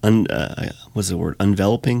an what's the word?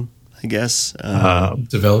 Unveloping, I guess.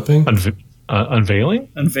 Developing? Unveiling?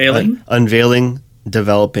 Unveiling,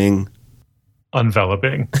 developing.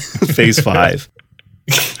 Enveloping. Phase 5.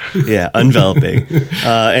 Yeah, enveloping.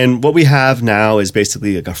 And what we have now is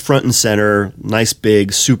basically like a front and center, nice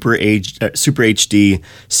big, super HD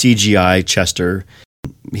CGI Chester.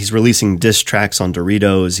 He's releasing diss tracks on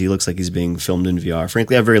Doritos. He looks like he's being filmed in VR.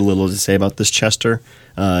 Frankly, I have very little to say about this Chester.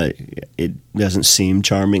 It doesn't seem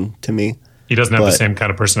charming to me. He doesn't have the same kind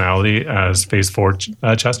of personality as Phase 4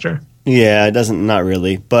 Chester? Yeah, it doesn't, not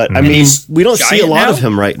really. But, I mean, we don't see a lot of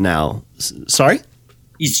him right now. Sorry?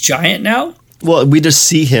 He's giant now? Well, we just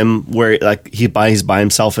see him where like he's by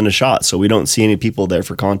himself in a shot, so we don't see any people there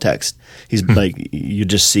for context. He's like, you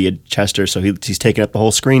just see a Chester, so he's taking up the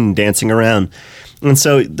whole screen and dancing around. And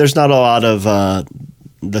so there's not a lot of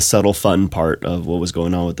the subtle fun part of what was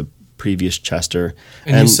going on with the previous Chester.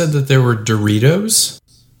 And you said that there were Doritos?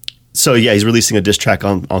 So yeah, he's releasing a diss track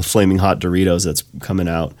on Flaming Hot Doritos that's coming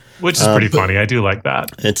out. Which is pretty funny. I do like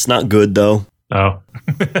that. It's not good though. Oh.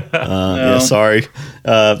 Yeah, sorry.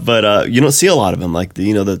 But you don't see a lot of them. Like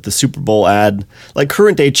the Super Bowl ad, like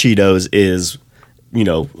current day Cheetos is,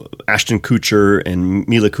 Ashton Kutcher and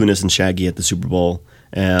Mila Kunis and Shaggy at the Super Bowl.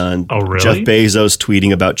 And Jeff Bezos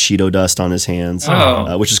tweeting about Cheeto dust on his hands,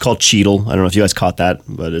 which is called Cheetle. I don't know if you guys caught that,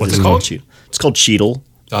 but What's it called? It's called Cheetle.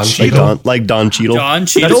 Don Cheadle? Like Don Cheadle. Don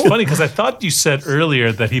Cheadle? That's funny because I thought you said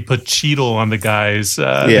earlier that he put Cheadle on the guy's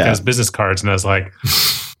business cards, and I was like,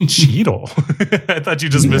 Cheadle? I thought you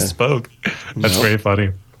just misspoke. That's very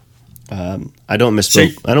funny. I don't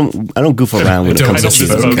misspoke. I don't goof around when it comes to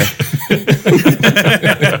Cheetos.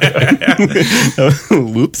 Okay?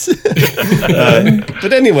 Whoops.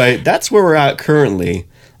 But anyway, that's where we're at currently.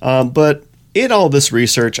 But in all this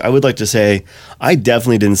research, I would like to say I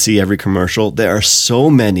definitely didn't see every commercial. There are so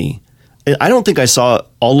many. I don't think I saw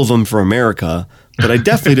all of them for America, but I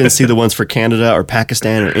definitely didn't see the ones for Canada or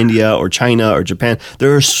Pakistan or India or China or Japan.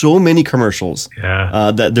 There are so many commercials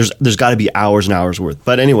that there's got to be hours and hours worth.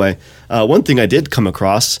 But anyway, one thing I did come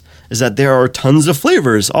across is that there are tons of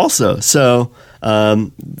flavors also. So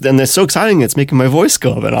then it's so exciting, it's making my voice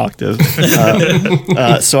go up an octave.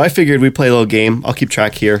 So I figured we'd play a little game. I'll keep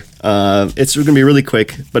track here. It's going to be really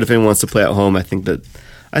quick, but if anyone wants to play at home, I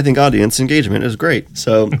think audience engagement is great.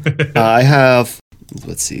 So I have,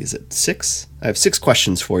 let's see, is it 6? I have 6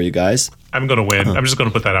 questions for you guys. I'm going to win. I'm just going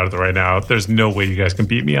to put that out there right now. There's no way you guys can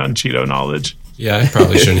beat me on Cheeto knowledge. Yeah, I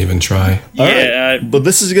probably shouldn't even try. Right. But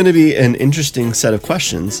this is going to be an interesting set of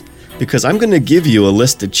questions because I'm going to give you a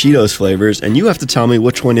list of Cheetos flavors and you have to tell me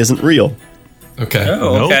which one isn't real. Okay.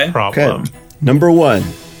 No problem. Okay. Number 1,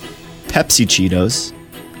 Pepsi Cheetos.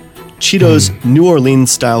 Cheetos New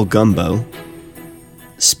Orleans style gumbo.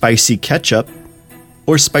 Spicy ketchup.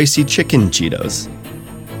 Or spicy chicken Cheetos.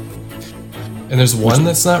 And there's one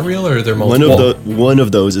that's not real, or are there multiple? One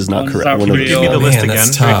of those is not correct. Give me the list again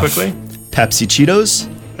very quickly. Pepsi Cheetos,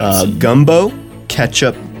 gumbo,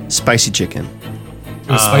 ketchup, spicy chicken.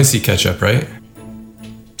 It was spicy ketchup, right?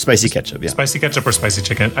 Spicy ketchup, yeah. Spicy ketchup or spicy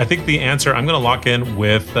chicken. I think the answer, I'm going to lock in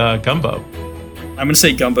with gumbo. I'm going to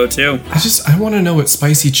say gumbo too. I want to know what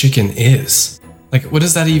spicy chicken is. Like, what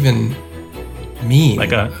does that even mean?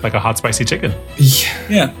 Like a hot spicy chicken.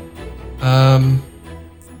 Yeah.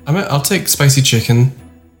 I'll take spicy chicken.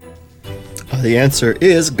 The answer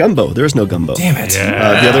is gumbo. There is no gumbo. Damn it.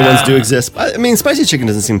 Yeah. The other ones do exist. I mean, spicy chicken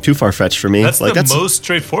doesn't seem too far-fetched for me. That's the most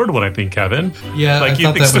straightforward one, I think, Kevin. Yeah, I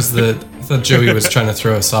thought Joey was trying to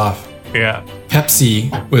throw us off. Yeah.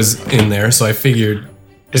 Pepsi was in there, so I figured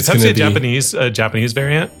Is Pepsi a Japanese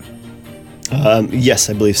variant? Yes,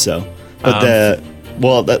 I believe so. But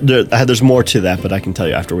there's more to that, but I can tell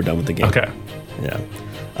you after we're done with the game. Okay. Yeah.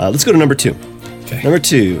 Let's go to number 2. Okay. Number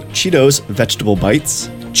 2, Cheetos Vegetable Bites,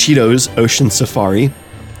 Cheetos Ocean Safari,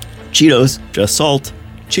 Cheetos Just Salt,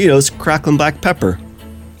 Cheetos Cracklin' Black Pepper.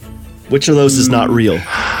 Which of those is not real?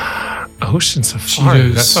 Ocean Safari.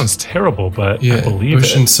 Cheetos. That sounds terrible, but Yeah, I believe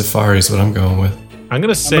Ocean it. Safari is what I'm going with. I'm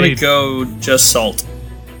going to go just salt.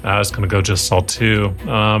 I was going to go just salt too.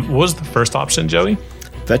 What was the first option, Joey?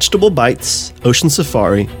 Vegetable Bites, Ocean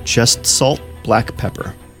Safari, Just Salt, Black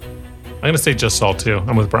Pepper. I'm going to say just salt too.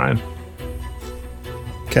 I'm with Brian.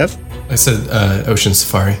 Kev? I said Ocean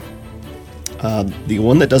Safari. The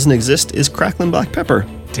one that doesn't exist is Cracklin' Black Pepper.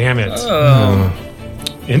 Damn it.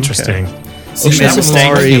 Interesting. Ocean that was the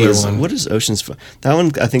Safari regular is, one. what is Ocean Safari? That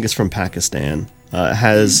one I think is from Pakistan. It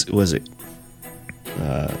has, was it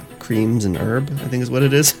creams and herb, I think is what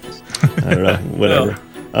it is. I don't know, whatever.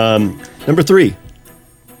 Number 3,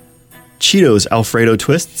 Cheetos Alfredo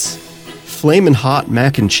Twists, Flamin' Hot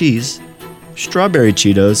Mac and Cheese, Strawberry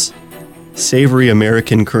Cheetos, Savory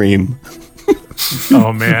American Cream.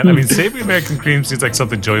 Oh man, I mean, savory American cream seems like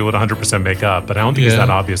something Joey would 100% make up, but I don't think he's that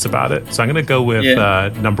obvious about it. So I'm going to go with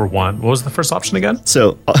number 1. What was the first option again?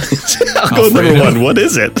 So I'll go with number 1. What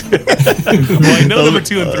is it? Well, I know number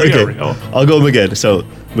 2 and 3 are real. I'll go again. So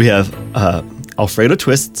we have Alfredo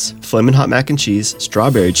Twists, Flamin' Hot Mac and Cheese,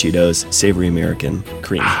 Strawberry Cheetos, Savory American,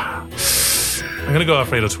 Cream. I'm going to go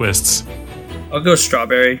Alfredo Twists. I'll go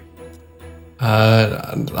strawberry.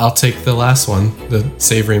 I'll take the last one, the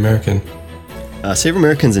Savory American. Savory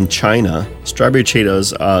American's in China. Strawberry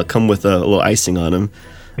Cheetos come with a little icing on them.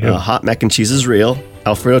 Yep. Hot Mac and Cheese is real.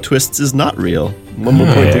 Alfredo Twists is not real. One more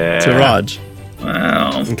point to Raj.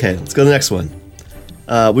 Wow. Okay, let's go to the next one.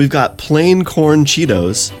 We've got plain corn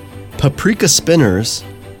Cheetos, paprika spinners,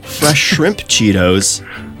 fresh shrimp Cheetos,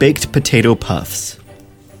 baked potato puffs.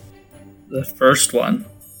 The first one.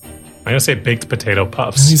 I'm going to say baked potato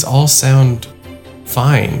puffs. These all sound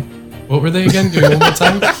fine. What were they again? Do it one more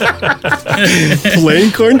time.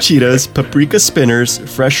 Plain corn Cheetos, paprika spinners,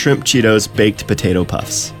 fresh shrimp Cheetos, baked potato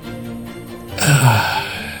puffs.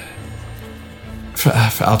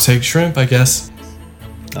 I'll take shrimp, I guess.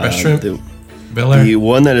 Fresh shrimp. Bel Air. The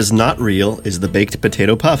one that is not real is the baked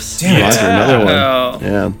potato puffs. Damn it. Roger, another one. Oh.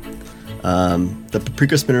 Yeah. The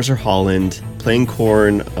paprika spinners are Holland. Plain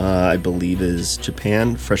corn, I believe, is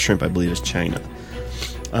Japan. Fresh shrimp, I believe, is China.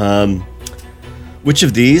 Which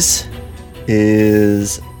of these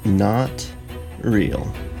is not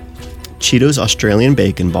real? Cheetos Australian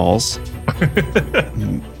bacon balls,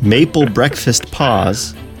 Maple breakfast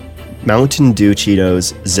paws, Mountain Dew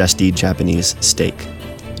Cheetos zesty Japanese steak.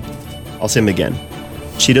 I'll say them again.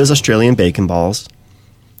 Cheetos Australian bacon balls,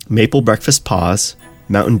 Maple breakfast paws,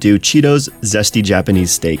 Mountain Dew Cheetos zesty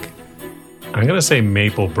Japanese steak. I'm going to say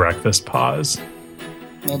maple breakfast paws.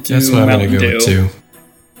 I'll do That's what I'm Mountain going to go with Dew. too.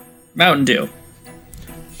 Mountain Dew.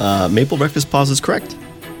 Maple breakfast paws is correct.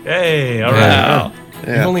 Hey, all right. Wow.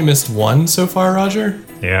 You've only missed one so far, Roger?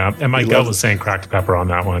 Yeah, and my gut was saying cracked pepper on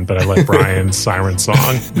that one, but I let Brian's siren song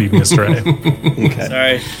lead me astray. Okay.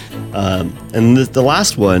 Sorry. And the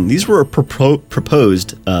last one, these were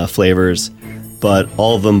proposed flavors, but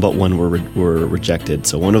all of them but one were rejected.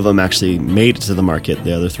 So one of them actually made it to the market.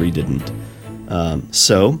 The other three didn't.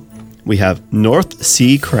 So we have North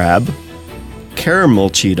Sea Crab, Caramel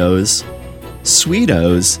Cheetos,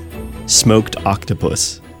 Sweetos, Smoked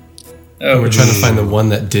Octopus. Oh, We're trying to find the one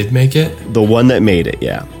that did make it. The one that made it,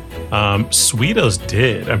 yeah. Sweetos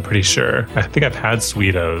did, I'm pretty sure. I think I've had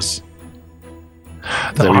Sweetos. Is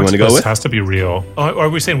that what you want to go with? Has to be real. Oh, are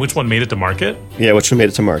we saying which one made it to market? Yeah, which one made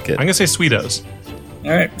it to market? I'm going to say Sweetos.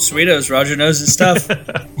 All right, Sweetos. Roger knows his stuff.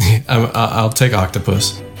 I'll take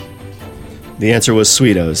octopus. The answer was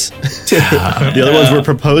Sweetos. The other ones were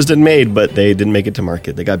proposed and made, but they didn't make it to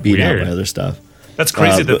market. They got beat out by other stuff. That's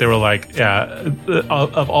crazy that they were like,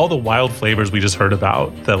 of all the wild flavors we just heard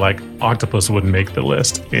about, that like octopus wouldn't make the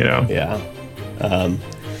list, you know? Yeah.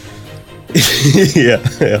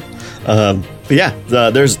 Yeah. But yeah,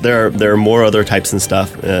 there are more other types and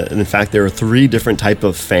stuff. And in fact, there are 3 different type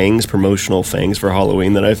of fangs, promotional fangs for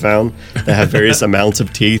Halloween that I found that have various amounts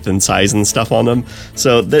of teeth and size and stuff on them.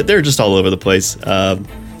 So they're just all over the place.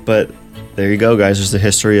 But there you go, guys. There's the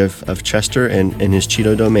history of Chester and his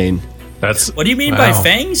Cheeto domain. What do you mean by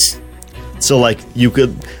fangs? So like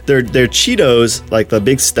they're Cheetos, like the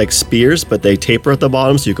big like spears, but they taper at the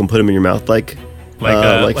bottom, so you can put them in your mouth like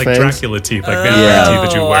fangs. Dracula teeth, like vampire teeth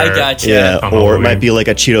that you wear. I gotcha. Yeah, or it might be like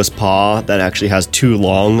a Cheetos paw that actually has 2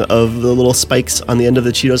 long of the little spikes on the end of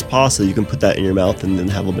the Cheetos paw, so you can put that in your mouth and then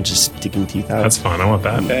have a bunch of sticking teeth out. That's fun. I want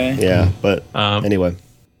that. Okay. Yeah, but anyway,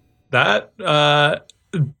 that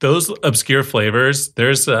those obscure flavors.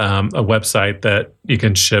 There's a website that you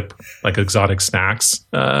can ship like exotic snacks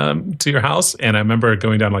to your house, and I remember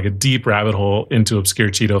going down like a deep rabbit hole into obscure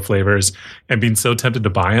Cheeto flavors and being so tempted to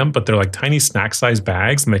buy them, but they're like tiny snack size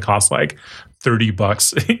bags and they cost like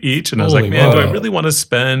 $30 each, and I was like, man, do I really want to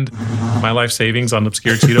spend my life savings on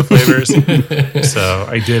obscure Cheeto flavors? So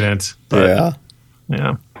I didn't. But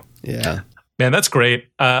yeah. Man, that's great.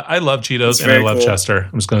 I love Cheetos and I love Chester.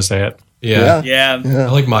 I'm just going to say it. Yeah.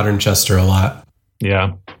 I like modern Chester a lot.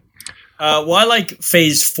 Yeah. Well, I like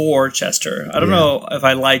Phase 4 Chester. I don't know if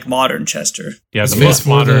I like modern Chester. Yeah, the most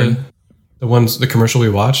modern. The commercial we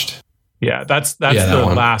watched. Yeah, that's the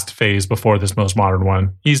last phase before this most modern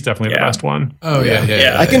one. He's definitely the best one. Oh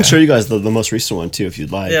yeah. I can show you guys the most recent one too if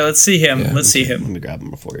you'd like. Yeah, let's see him. Yeah. Let's see him. Let me grab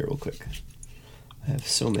him before you real quick. I have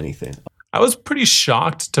so many things. I was pretty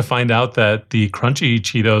shocked to find out that the crunchy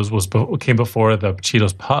Cheetos came before the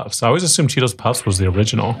Cheetos Puffs. I always assumed Cheetos Puffs was the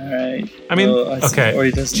original. All right. I mean,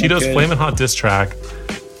 Cheetos Flamin' Hot Diss Track.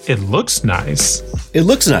 It looks nice. It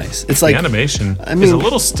looks nice. It's like the animation is a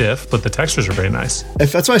little stiff, but the textures are very nice.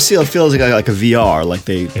 If that's why I see it feels like a VR, like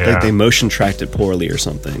they motion tracked it poorly or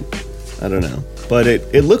something. I don't know. But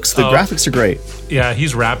the graphics are great. Yeah,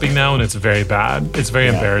 he's rapping now, and it's very bad. It's very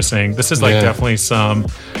embarrassing. This is like definitely some,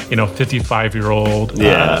 55-year-old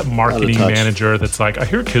marketing manager that's like, I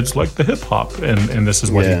hear kids like the hip hop, and this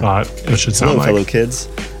is what he thought it should sound like. Fellow kids.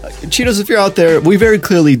 Cheetos, if you're out there, we very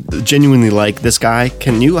clearly, genuinely like this guy.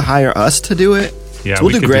 Can you hire us to do it? Yeah,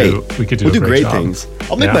 we'll do great. We'll do great job. things.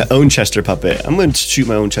 I'll make my own Chester puppet. I'm going to shoot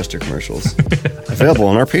my own Chester commercials. Available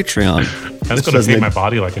on our Patreon. I'm just going to paint my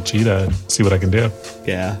body like a cheetah and see what I can do.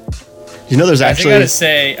 Yeah. There's actually... I gotta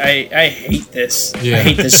say, I hate this. Yeah. I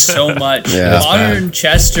hate this so much. Yeah, Modern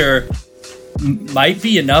Chester might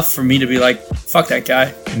be enough for me to be like, fuck that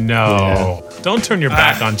guy. No. Don't turn your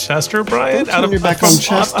back on Chester, Brian. Don't turn your back on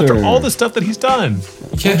Chester. After all the stuff that he's done.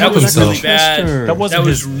 You can't That help was himself. really bad. That wasn't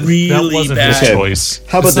bad. his choice.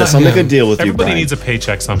 How about It's this? not I'll make a him. deal with you, Everybody Brian. needs a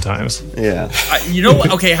paycheck sometimes. Yeah. You know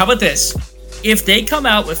what? Okay, how about this? If they come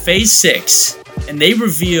out with Phase 6 and they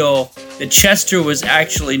reveal that Chester was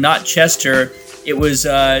actually not Chester, it was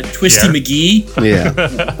Twisty McGee Yeah.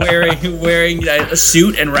 wearing a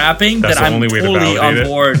suit and rapping, That's then the I'm only way to totally validate on it.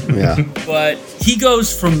 board. Yeah. But he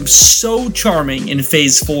goes from so charming in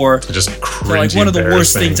Phase 4 Just to cringy, like one of the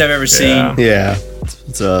worst embarrassing. things I've ever seen. Yeah.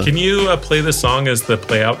 It's Can you play this song as the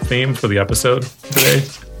play out theme for the episode today?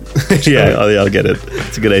 I'll get it.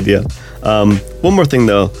 It's a good idea. One more thing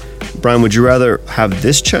though, Brian, would you rather have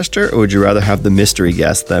this Chester or would you rather have the mystery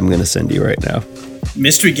guest that I'm going to send you right now?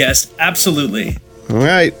 Mystery guest, absolutely. All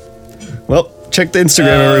right. Well, check the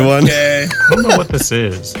Instagram, everyone. Okay. I don't know what this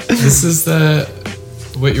is. This is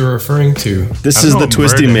what you're referring to. This is the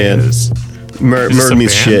Twisty Man. Murd a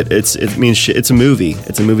means band? shit. It means shit. It's a movie.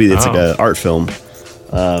 It's a movie that's like an art film.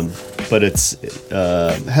 But it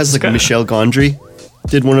has like Michel Gondry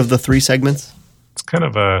did one of the 3 segments. It's kind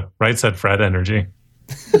of a Right Said Fred energy.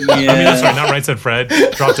 Yeah. I mean, sorry, not Right Said Fred.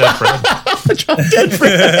 Drop Dead Fred. Dead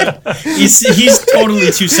Fred. He's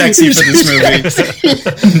totally too sexy for this movie.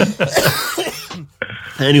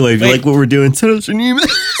 Anyway, if you like what we're doing, send us an email.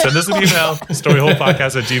 Send us an email.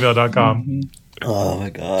 storyholepodcast@gmail.com. Oh my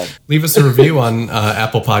god. Leave us a review on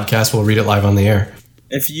Apple Podcasts. We'll read it live on the air.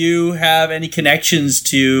 If you have any connections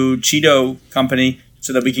to Cheeto Company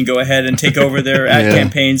so that we can go ahead and take over their ad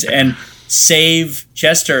campaigns and save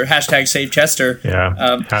Chester, hashtag save Chester. Yeah.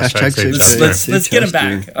 Hashtag save save Chester. Let's get him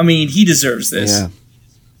back. I mean, he deserves this. Yeah.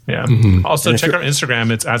 Yeah. Mm-hmm. Also, check our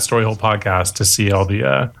Instagram. It's @StoryHolePodcast to see all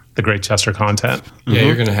the great Chester content. Yeah,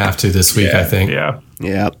 you're going to have to this week, I think. Yeah.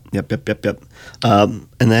 Yep. And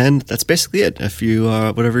then that's basically it. If you,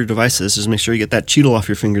 whatever your device is, just make sure you get that Cheetle off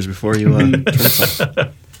your fingers before you turn it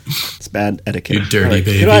off. It's bad etiquette. You dirty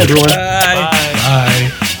baby. Good night, everyone.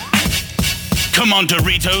 Bye. Come on,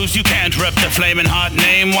 Doritos, you can't rep the flaming hot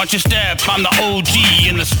name. Watch your step, I'm the OG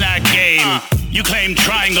in the snack game. You claim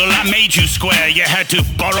triangle, I made you square. You had to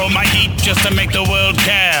borrow my heat just to make the world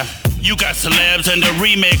care. You got celebs and a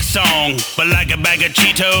remix song, but like a bag of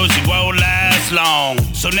Cheetos, you won't last long.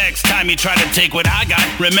 So next time you try to take what I got,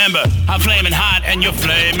 remember, I'm flaming hot and you're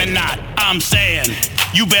flaming not. I'm saying,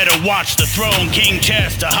 you better watch the throne. King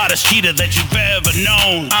Chester, hottest cheetah that you've ever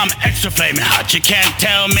known. I'm extra flaming hot, you can't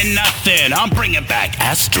tell me nothing. I'm bringing back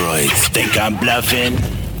asteroids, think I'm bluffing?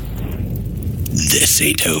 This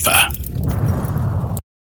ain't over.